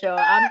mad at y'all.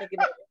 I'm thinking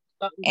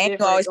something and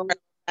you always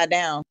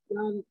down.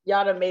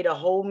 Y'all done made a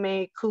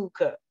homemade cool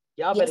cup.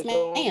 Y'all better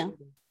go on.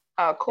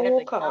 A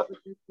cool cup.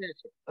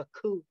 A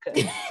cool cup.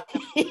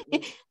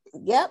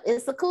 Yep,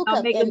 it's a cool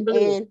cup. And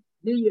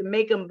do you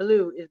make them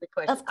blue is the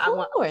question. Of course. I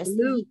want a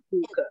blue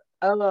cool cup.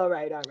 Oh, all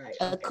right.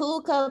 A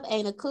cool cup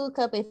ain't a cool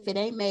cup if it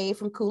ain't made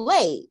from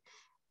Kool-Aid.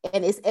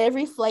 And it's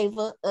every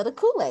flavor of the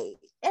Kool-Aid.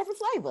 Every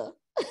flavor.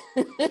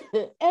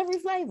 Every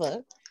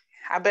flavor.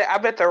 I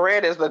bet the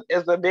red is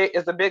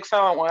the big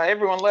selling one.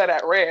 Everyone love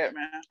that red,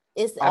 man.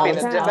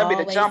 That'd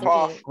be the jump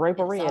off. Grape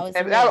or red.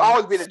 That would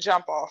always be the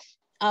jump off.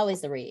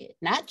 Always the red,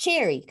 not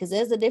cherry, because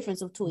there's a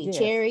difference between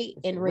cherry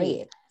and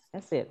red.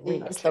 That's it.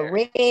 It's the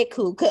red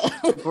cool cup.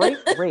 Grape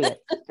red.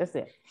 That's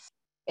it.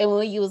 And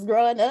when you was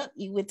growing up,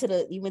 you went to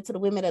the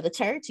women of the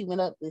church. You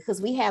went up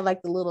because we had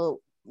like the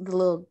little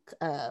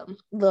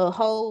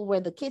hole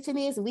where the kitchen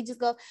is, and we just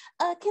go,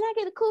 can I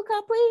get a cool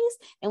cup, please?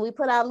 And we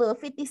put our little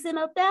 50 cent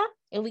up there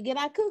and we get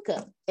our cool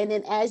cup. And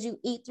then as you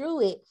eat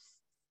through it,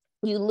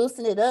 you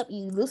loosen it up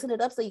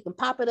so you can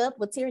pop it up.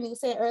 What Tierney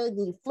was saying earlier,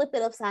 then you flip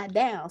it upside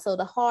down. So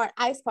the hard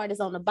ice part is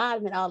on the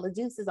bottom and all the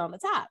juice is on the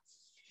top.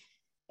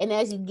 And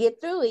as you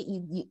get through it,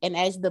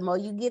 the more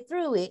you get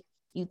through it,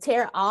 you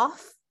tear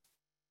off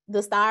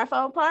the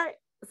styrofoam part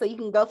so you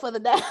can go further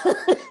down.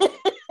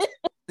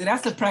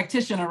 That's a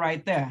practitioner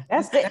right there.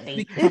 That's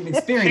it. From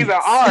experience. She's an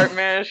art,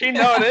 man. She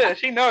know this.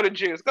 She know the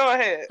juice. Go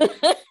ahead.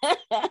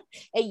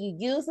 And you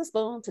use the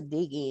spoon to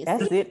dig in.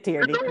 That's it,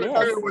 Tierney.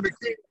 Yes. When the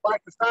kids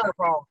like the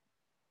styrofoam.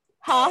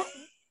 Huh?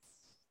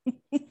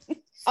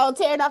 Oh,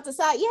 tearing off the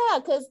side. Yeah,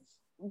 because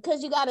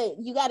you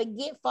gotta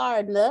get far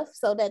enough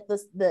so that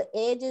the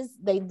edges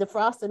they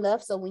defrost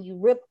enough so when you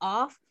rip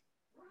off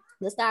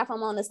the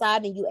styrofoam on the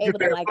side and you able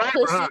to like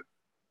push it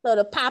so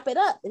to pop it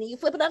up and then you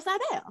flip it upside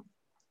down.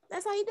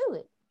 That's how you do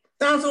it.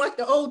 Sounds like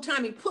the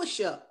old-timey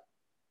push-up.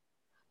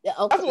 Yeah,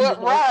 okay.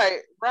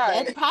 Right.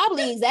 That's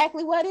probably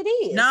exactly what it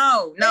is.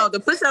 No, the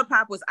push-up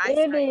pop was ice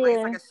cream.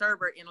 It's like a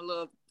sherbet in a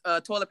little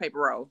toilet paper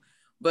roll.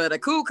 But a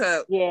cool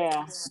cup.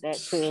 Yeah, that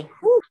too.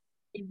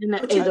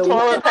 It's a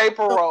toilet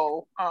paper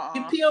roll.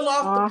 You peel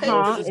off the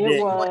paper.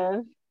 It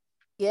was.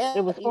 Yeah.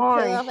 It was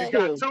orange. You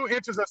got 2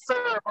 inches of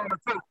syrup on the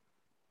top.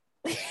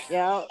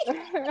 Yeah.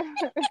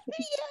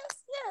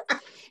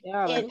 Yes.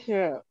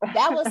 Yeah,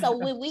 that was so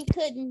when we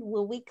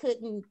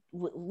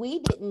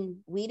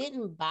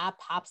didn't buy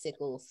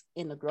popsicles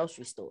in the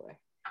grocery store.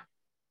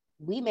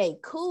 We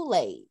made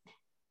Kool-Aid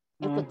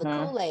and put the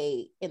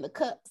Kool-Aid in the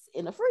cups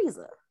in the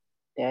freezer.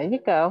 There you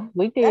go.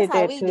 We did That's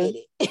how that we too. did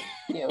it.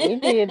 Yeah, we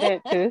did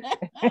that too.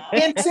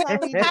 10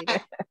 cents a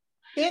pack.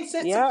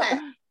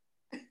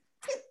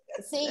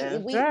 See,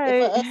 That's for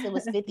right. us it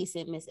was 50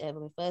 cents, Miss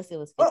Evelyn. For us it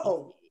was 50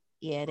 cents.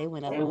 Yeah, they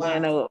went up.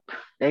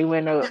 They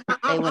went up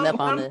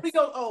on us.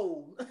 Real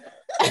old.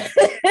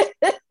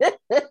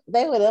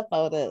 They went up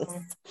on us.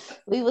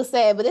 We were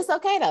sad, but it's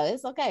okay though.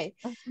 It's okay.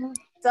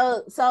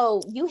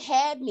 So you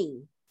had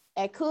me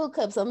at Cool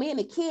Cup. So me and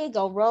the kid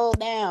gonna roll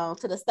down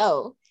to the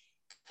store.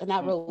 But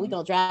not roll, we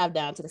gonna drive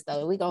down to the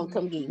store. We gonna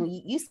come get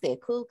you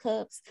said Cool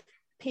Cups,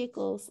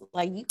 pickles,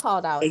 like you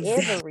called out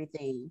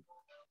everything.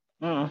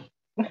 So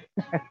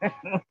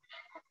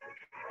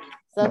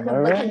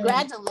but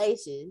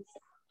congratulations.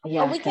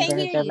 Yeah, we can't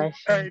hear you.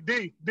 Hey,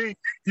 D,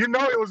 you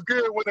know it was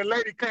good when the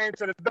lady came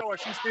to the door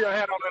and she still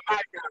had on her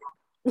nightgown.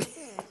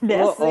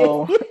 That's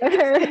it.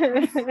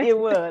 It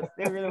was.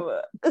 It really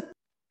was.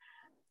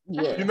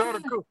 Yeah. You know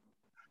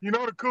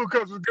the cool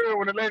cups was good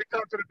when the lady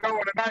come to the door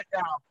in the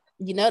nightgown.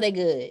 You know they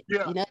good.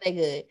 Yeah. You know they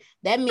good.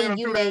 That means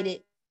you made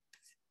it.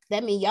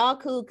 That means y'all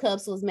Cool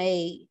Cups was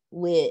made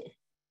with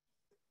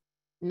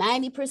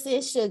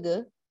 90%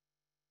 sugar,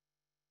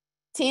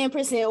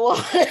 10%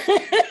 water.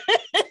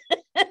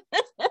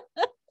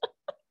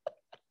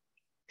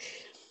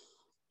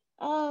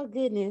 Oh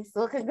goodness.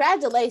 Well,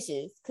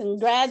 congratulations.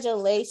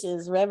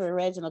 Congratulations, Reverend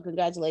Reginald.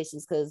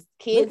 Congratulations, because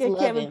kids look at love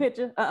Kevin him.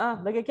 picture.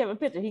 Look at Kevin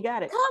picture. He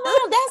got it. Come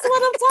on, that's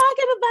what I'm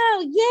talking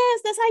about.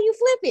 Yes, that's how you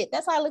flip it.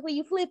 That's how I look when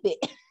you flip it.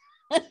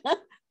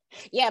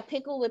 Yeah,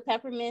 pickle with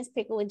peppermints,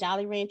 pickle with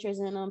Jolly Ranchers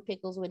in them,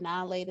 pickles with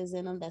Nihilators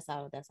in them. That's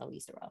how we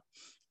used to roll.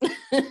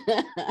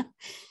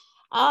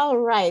 All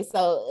right,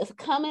 so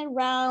coming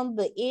around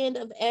the end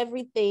of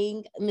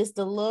everything, Miss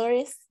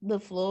Dolores, the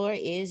floor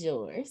is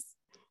yours.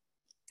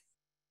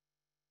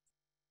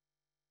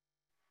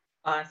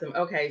 Awesome.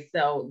 Okay,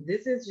 so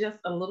this is just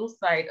a little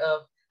site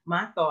of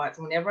my thoughts.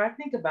 Whenever I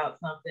think about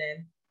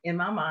something in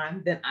my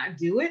mind, then I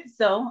do it.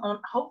 So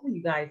hopefully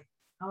you guys,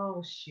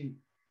 oh shoot,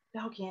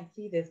 y'all can't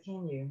see this,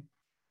 can you?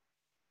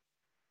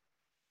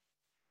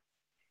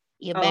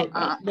 You're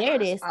back. There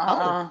it is.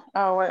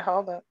 Oh, wait,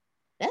 hold up.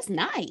 That's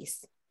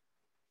nice.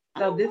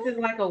 So this is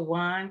like a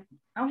wine.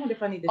 I wonder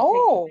if I need to take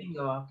the thing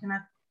off. Can I?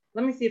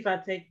 Let me see if I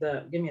take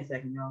the, give me a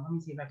second, y'all. Let me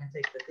see if I can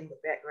take the thing, the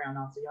background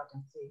off so y'all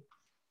can see.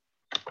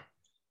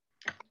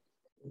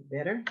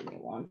 Better. Give me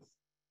one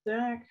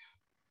sec.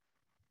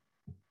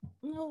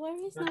 No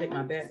worries. I'll take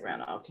my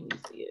background off. Can you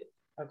see it?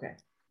 Okay.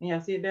 Can y'all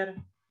see it better?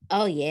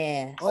 Oh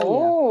yeah.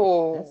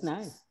 Oh, that's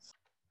nice.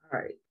 All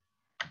right.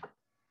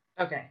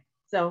 Okay.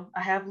 So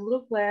I have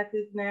little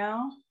glasses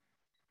now,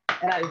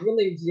 and I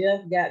really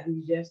just got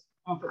these just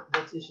on the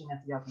petition so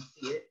y'all can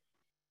see it.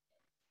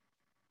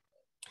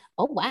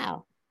 Oh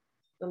wow.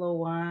 The little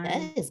wine.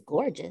 That is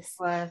gorgeous.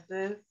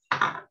 Glasses.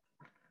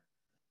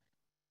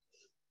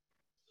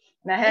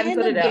 And I haven't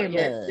put it out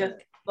yet.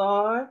 Just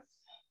thoughts.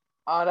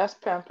 Oh, that's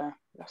pimping.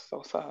 That's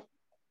so soft.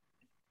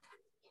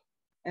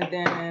 And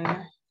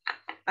then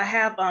I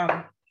have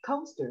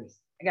coasters.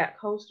 I got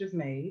coasters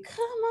made.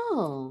 Come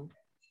on.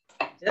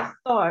 Just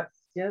thoughts.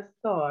 Just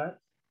thoughts.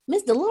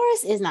 Miss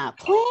Dolores is not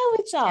playing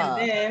with y'all.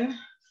 And then,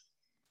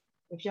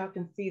 if y'all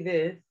can see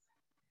this,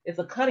 it's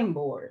a cutting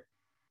board.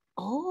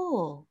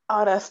 Oh.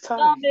 Oh, that's tough.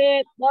 Love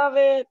it. Love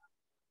it.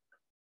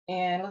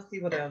 And let's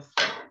see what else.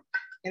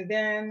 And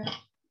then,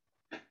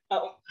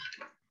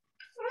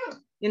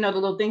 you know, the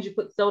little things you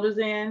put sodas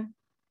in.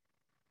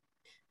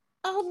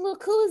 Oh, little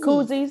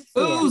koozies.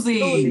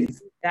 Koozies.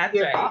 That's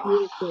Yeah.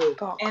 right.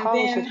 And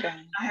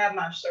then I have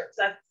my shirts.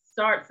 I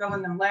started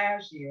selling them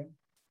last year.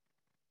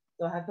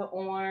 So I have the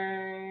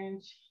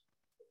orange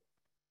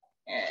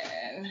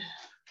and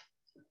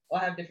I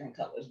have different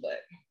colors, but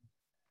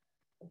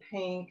the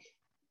pink.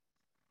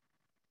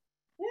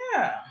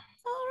 Yeah.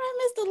 All right,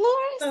 Miss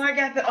Dolores. So I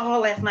got the all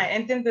last night.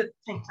 And then the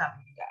tank top,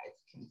 you guys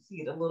can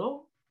see it a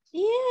little.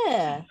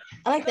 Yeah.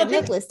 I like that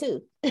necklace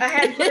too. I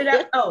had to put it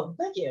out. Oh,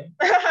 thank you.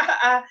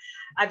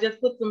 I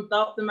just put some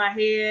thoughts in my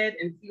head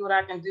and see what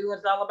I can do.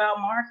 It's all about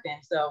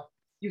marketing. So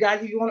you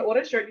guys, if you want to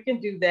order a shirt, you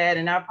can do that.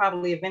 And I'll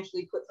probably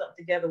eventually put something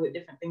together with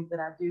different things that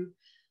I do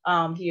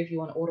here if you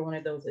want to order one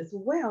of those as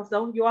well.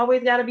 So you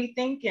always got to be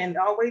thinking,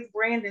 always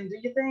branding, do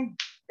your thing.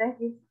 Thank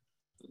you.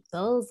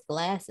 Those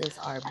glasses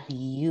are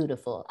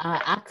beautiful.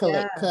 I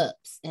collect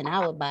cups and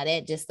I would buy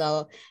that just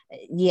so,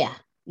 yeah.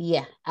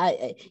 You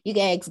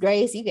can ask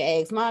Grace, you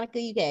can ask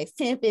Monica, you can ask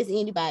Tempest,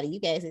 anybody. You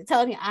guys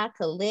tell me I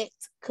collect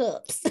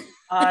cups.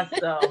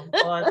 Awesome.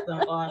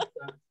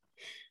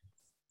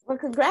 Well,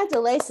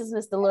 congratulations,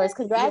 Miss Dolores.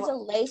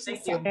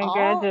 Congratulations to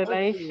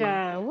Congratulations.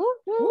 Woo,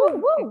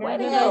 woo, woo. Way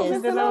to go.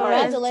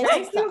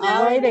 Congratulations to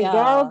all Way of to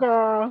y'all. go,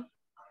 girl.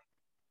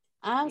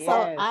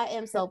 I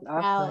am so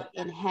proud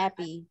and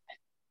happy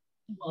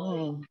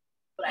for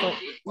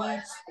each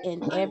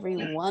and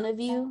every one of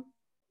you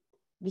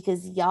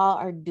because y'all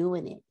are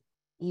doing it.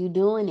 You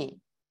doing it.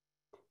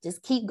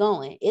 Just keep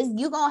going.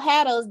 You gonna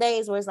have those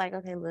days where it's like,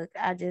 okay, look,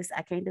 I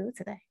can't do it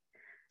today.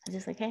 I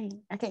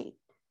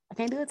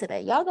can't do it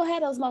today. Y'all gonna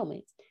have those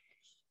moments.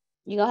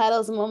 You gonna have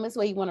those moments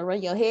where you want to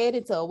run your head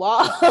into a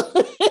wall.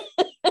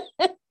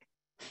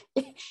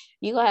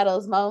 You gonna have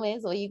those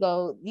moments where you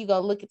go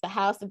look at the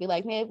house and be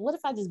like, man, what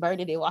if I just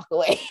burned it and walk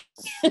away?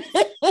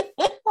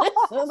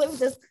 Let me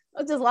just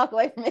walk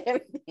away from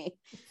everything.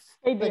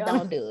 Hey, but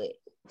don't do it.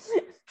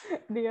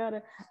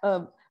 Deanna,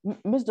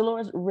 Ms.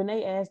 Dolores,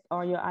 Renee asked,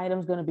 are your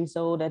items going to be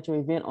sold at your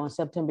event on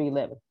September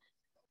 11th?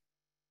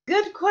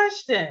 Good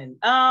question.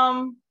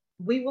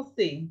 We will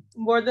see.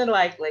 More than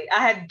likely. I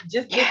had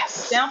just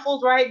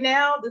samples right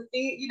now to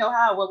see, you know,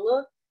 how it will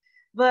look.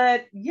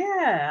 But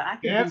yeah, I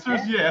can. The answer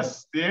is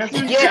yes. The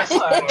answer is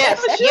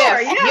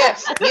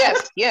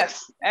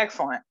yes.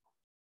 Excellent.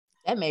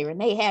 That made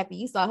Renee happy.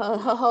 You saw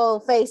her whole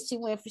face. She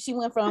went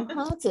from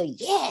huh to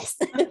yes.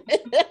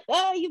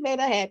 Oh, you made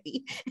her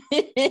happy.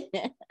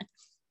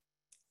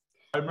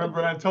 I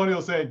remember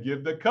Antonio saying,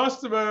 give the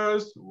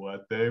customers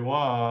what they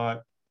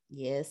want.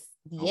 Yes.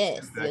 Your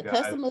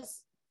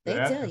customers, they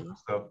tell you.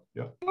 Stuff.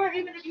 Yeah. Or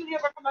even if you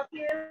never come up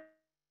here.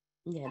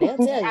 Yeah, they'll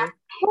tell you.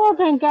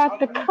 Kevin got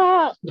the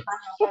cup.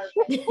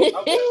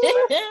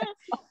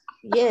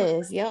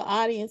 Yes, your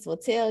audience will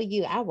tell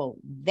you, I want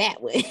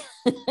that way.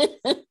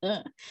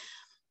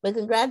 But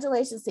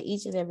congratulations to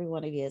each and every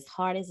one of you, as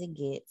hard as it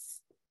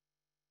gets,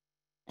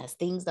 as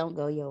things don't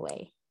go your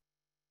way.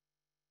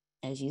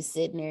 As you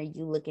sitting there,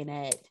 you looking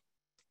at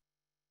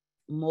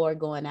more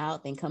going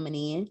out than coming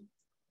in.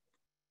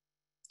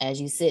 As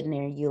you sitting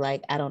there, you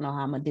like, I don't know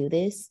how I'm gonna do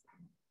this.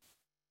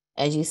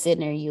 As you sitting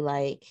there, you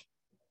like,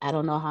 I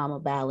don't know how I'm gonna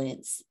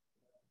balance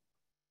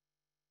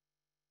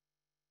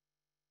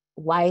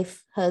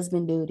wife,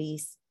 husband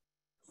duties,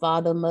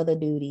 father, mother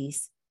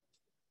duties,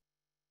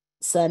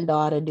 son,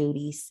 daughter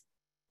duties,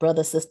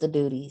 brother, sister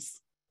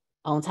duties,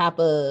 on top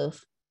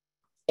of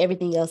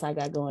everything else I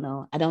got going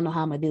on. I don't know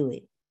how I'm gonna do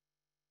it.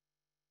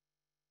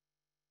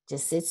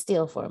 Just sit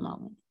still for a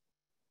moment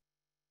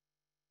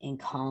and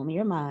calm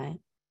your mind.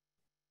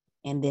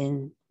 And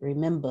then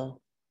remember,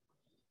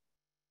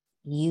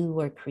 you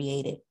were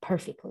created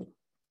perfectly.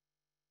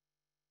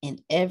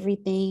 And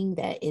everything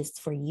that is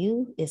for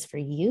you is for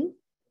you.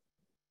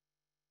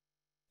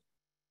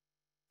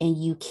 And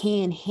you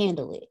can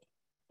handle it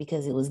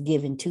because it was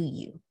given to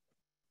you.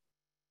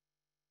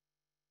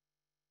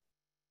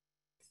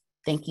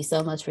 Thank you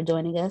so much for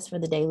joining us for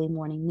the daily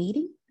morning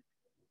meeting.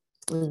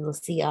 We will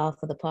see y'all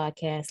for the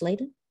podcast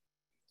later.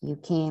 You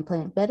can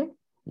plant better.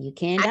 You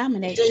can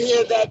dominate. Did you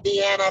hear that,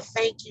 Deanna?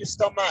 Thank you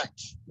so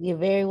much. You're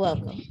very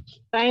welcome.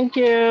 Thank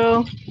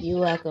you. You're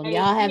welcome.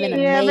 Y'all have an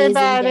Thank you, amazing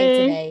day everybody.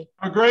 today.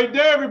 A great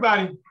day,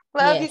 everybody.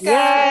 Love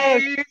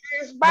Yes. you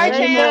guys. Bye, Love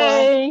you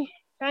Chan. more.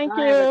 Thank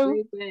Bye, have a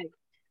you. great day.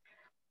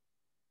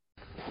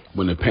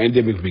 When the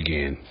pandemic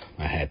began,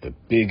 I had the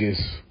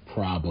biggest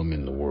problem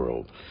in the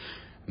world.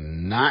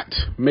 Not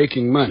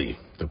making money.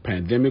 The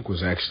pandemic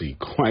was actually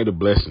quite a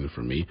blessing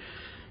for me,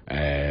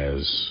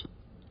 as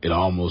it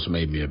almost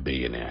made me a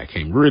billionaire. I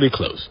came really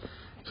close.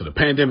 So the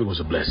pandemic was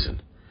a blessing.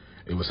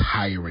 It was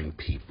hiring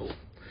people.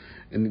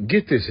 And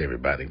get this,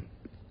 everybody.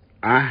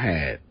 I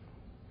had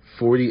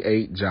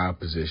 48 job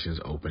positions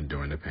open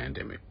during the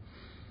pandemic.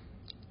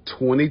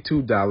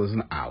 $22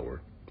 an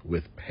hour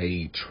with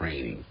paid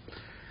training.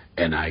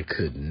 And I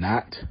could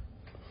not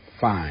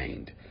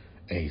find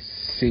a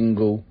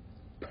single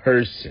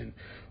person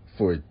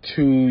for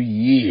 2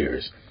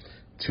 years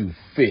to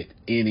fit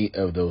any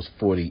of those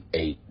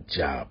 48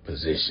 job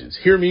positions.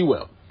 Hear me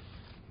well.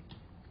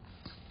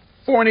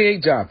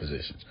 48 job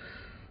positions,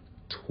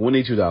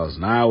 $22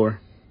 an hour,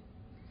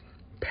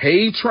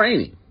 paid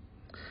training,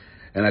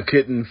 and I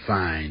couldn't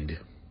find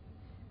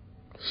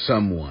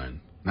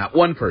someone, not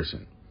one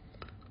person,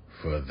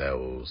 for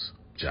those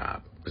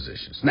job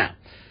positions. Now,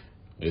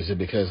 is it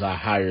because I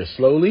hire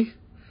slowly?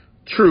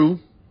 True,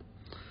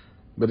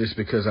 but it's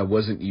because I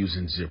wasn't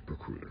using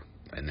ZipRecruiter,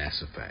 and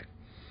that's a fact.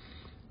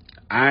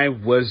 I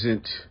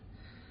wasn't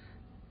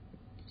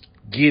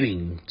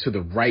getting to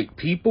the right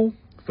people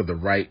for the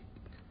right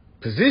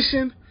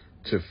position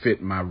to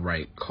fit my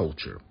right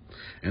culture.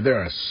 And there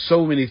are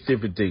so many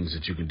different things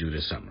that you can do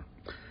this summer.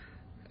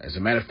 As a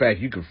matter of fact,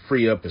 you can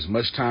free up as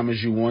much time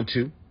as you want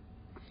to.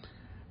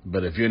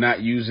 But if you're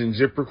not using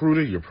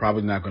ZipRecruiter, you're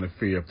probably not going to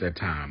free up that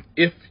time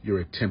if you're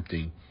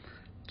attempting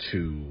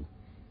to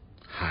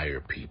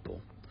hire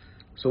people.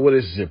 So what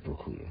is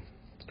ZipRecruiter?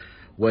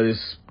 What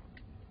is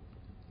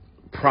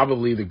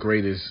probably the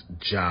greatest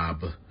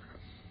job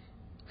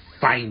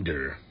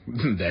finder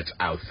that's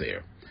out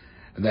there.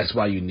 And that's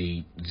why you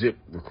need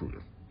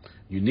ZipRecruiter.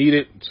 You need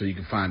it so you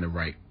can find the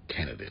right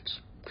candidates.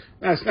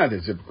 Now, it's not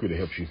that ZipRecruiter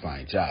helps you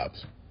find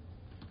jobs.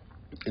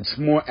 It's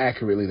more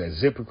accurately that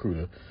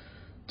ZipRecruiter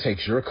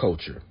takes your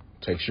culture,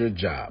 takes your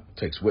job,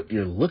 takes what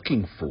you're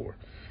looking for,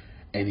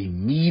 and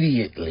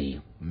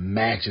immediately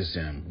matches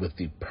them with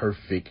the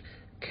perfect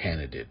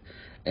candidate.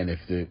 And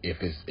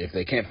if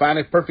they can't find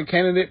a perfect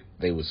candidate,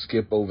 they would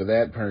skip over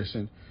that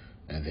person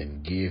and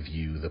then give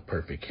you the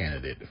perfect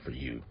candidate for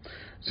you.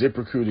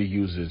 ZipRecruiter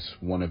uses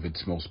one of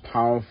its most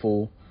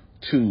powerful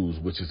tools,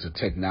 which is the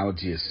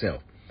technology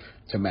itself,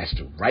 to match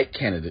the right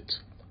candidates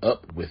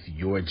up with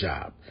your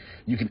job.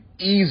 You can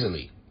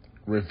easily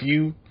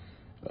review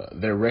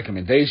their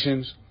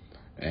recommendations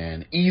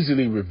and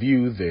easily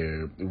review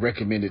their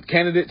recommended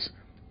candidates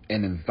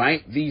and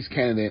invite these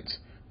candidates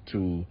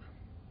to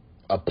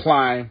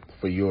apply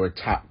for your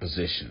top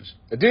positions.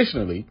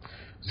 Additionally,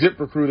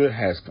 ZipRecruiter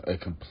has a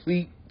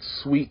complete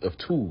suite of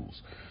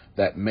tools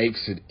that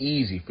makes it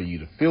easy for you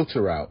to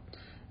filter out,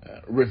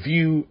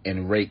 review,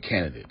 and rate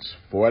candidates.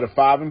 4 out of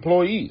 5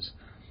 employees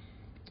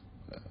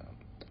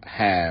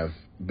have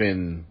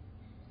been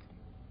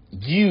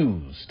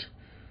used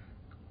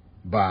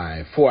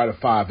by 4 out of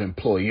 5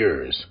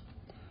 employers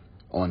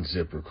on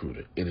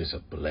ZipRecruiter. It is a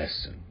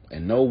blessing.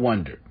 And no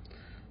wonder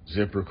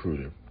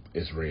ZipRecruiter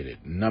is rated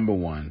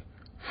 #1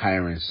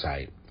 hiring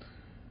site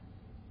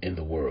in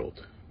the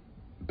world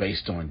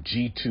based on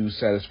G2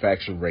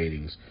 satisfaction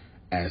ratings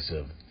as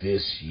of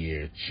this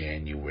year,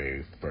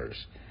 January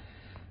 1st.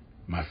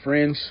 My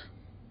friends,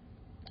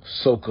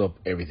 soak up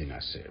everything I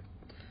said.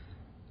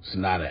 It's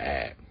not an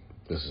ad.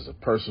 This is a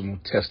personal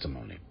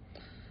testimony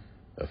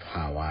of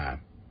how I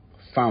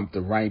found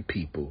the right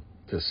people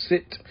to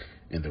sit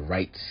in the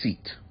right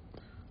seat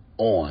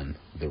on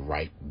the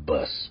right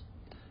bus.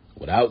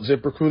 Without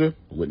ZipRecruiter, it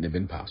wouldn't have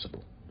been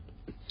possible.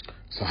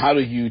 So how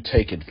do you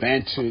take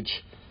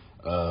advantage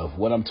of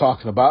what I'm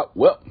talking about?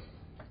 Well,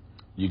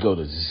 you go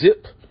to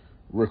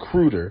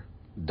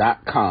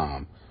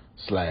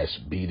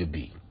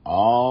ziprecruiter.com/B2B.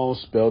 All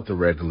spelled the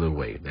regular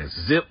way. That's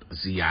zip,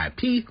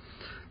 Z-I-P,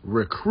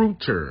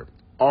 recruiter,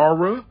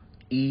 Aura,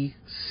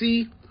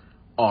 E-C,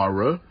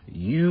 Aura,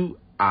 U-I-T-E-R,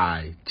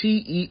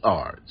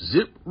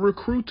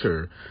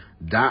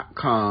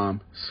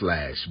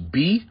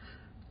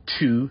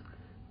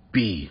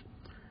 ziprecruiter.com/B2B.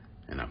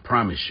 And I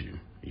promise you,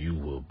 you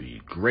will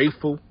be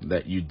grateful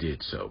that you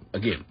did so.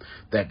 Again,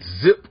 that's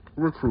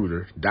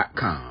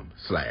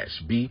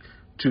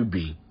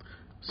ziprecruiter.com/B2B.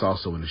 It's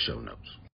also in the show notes.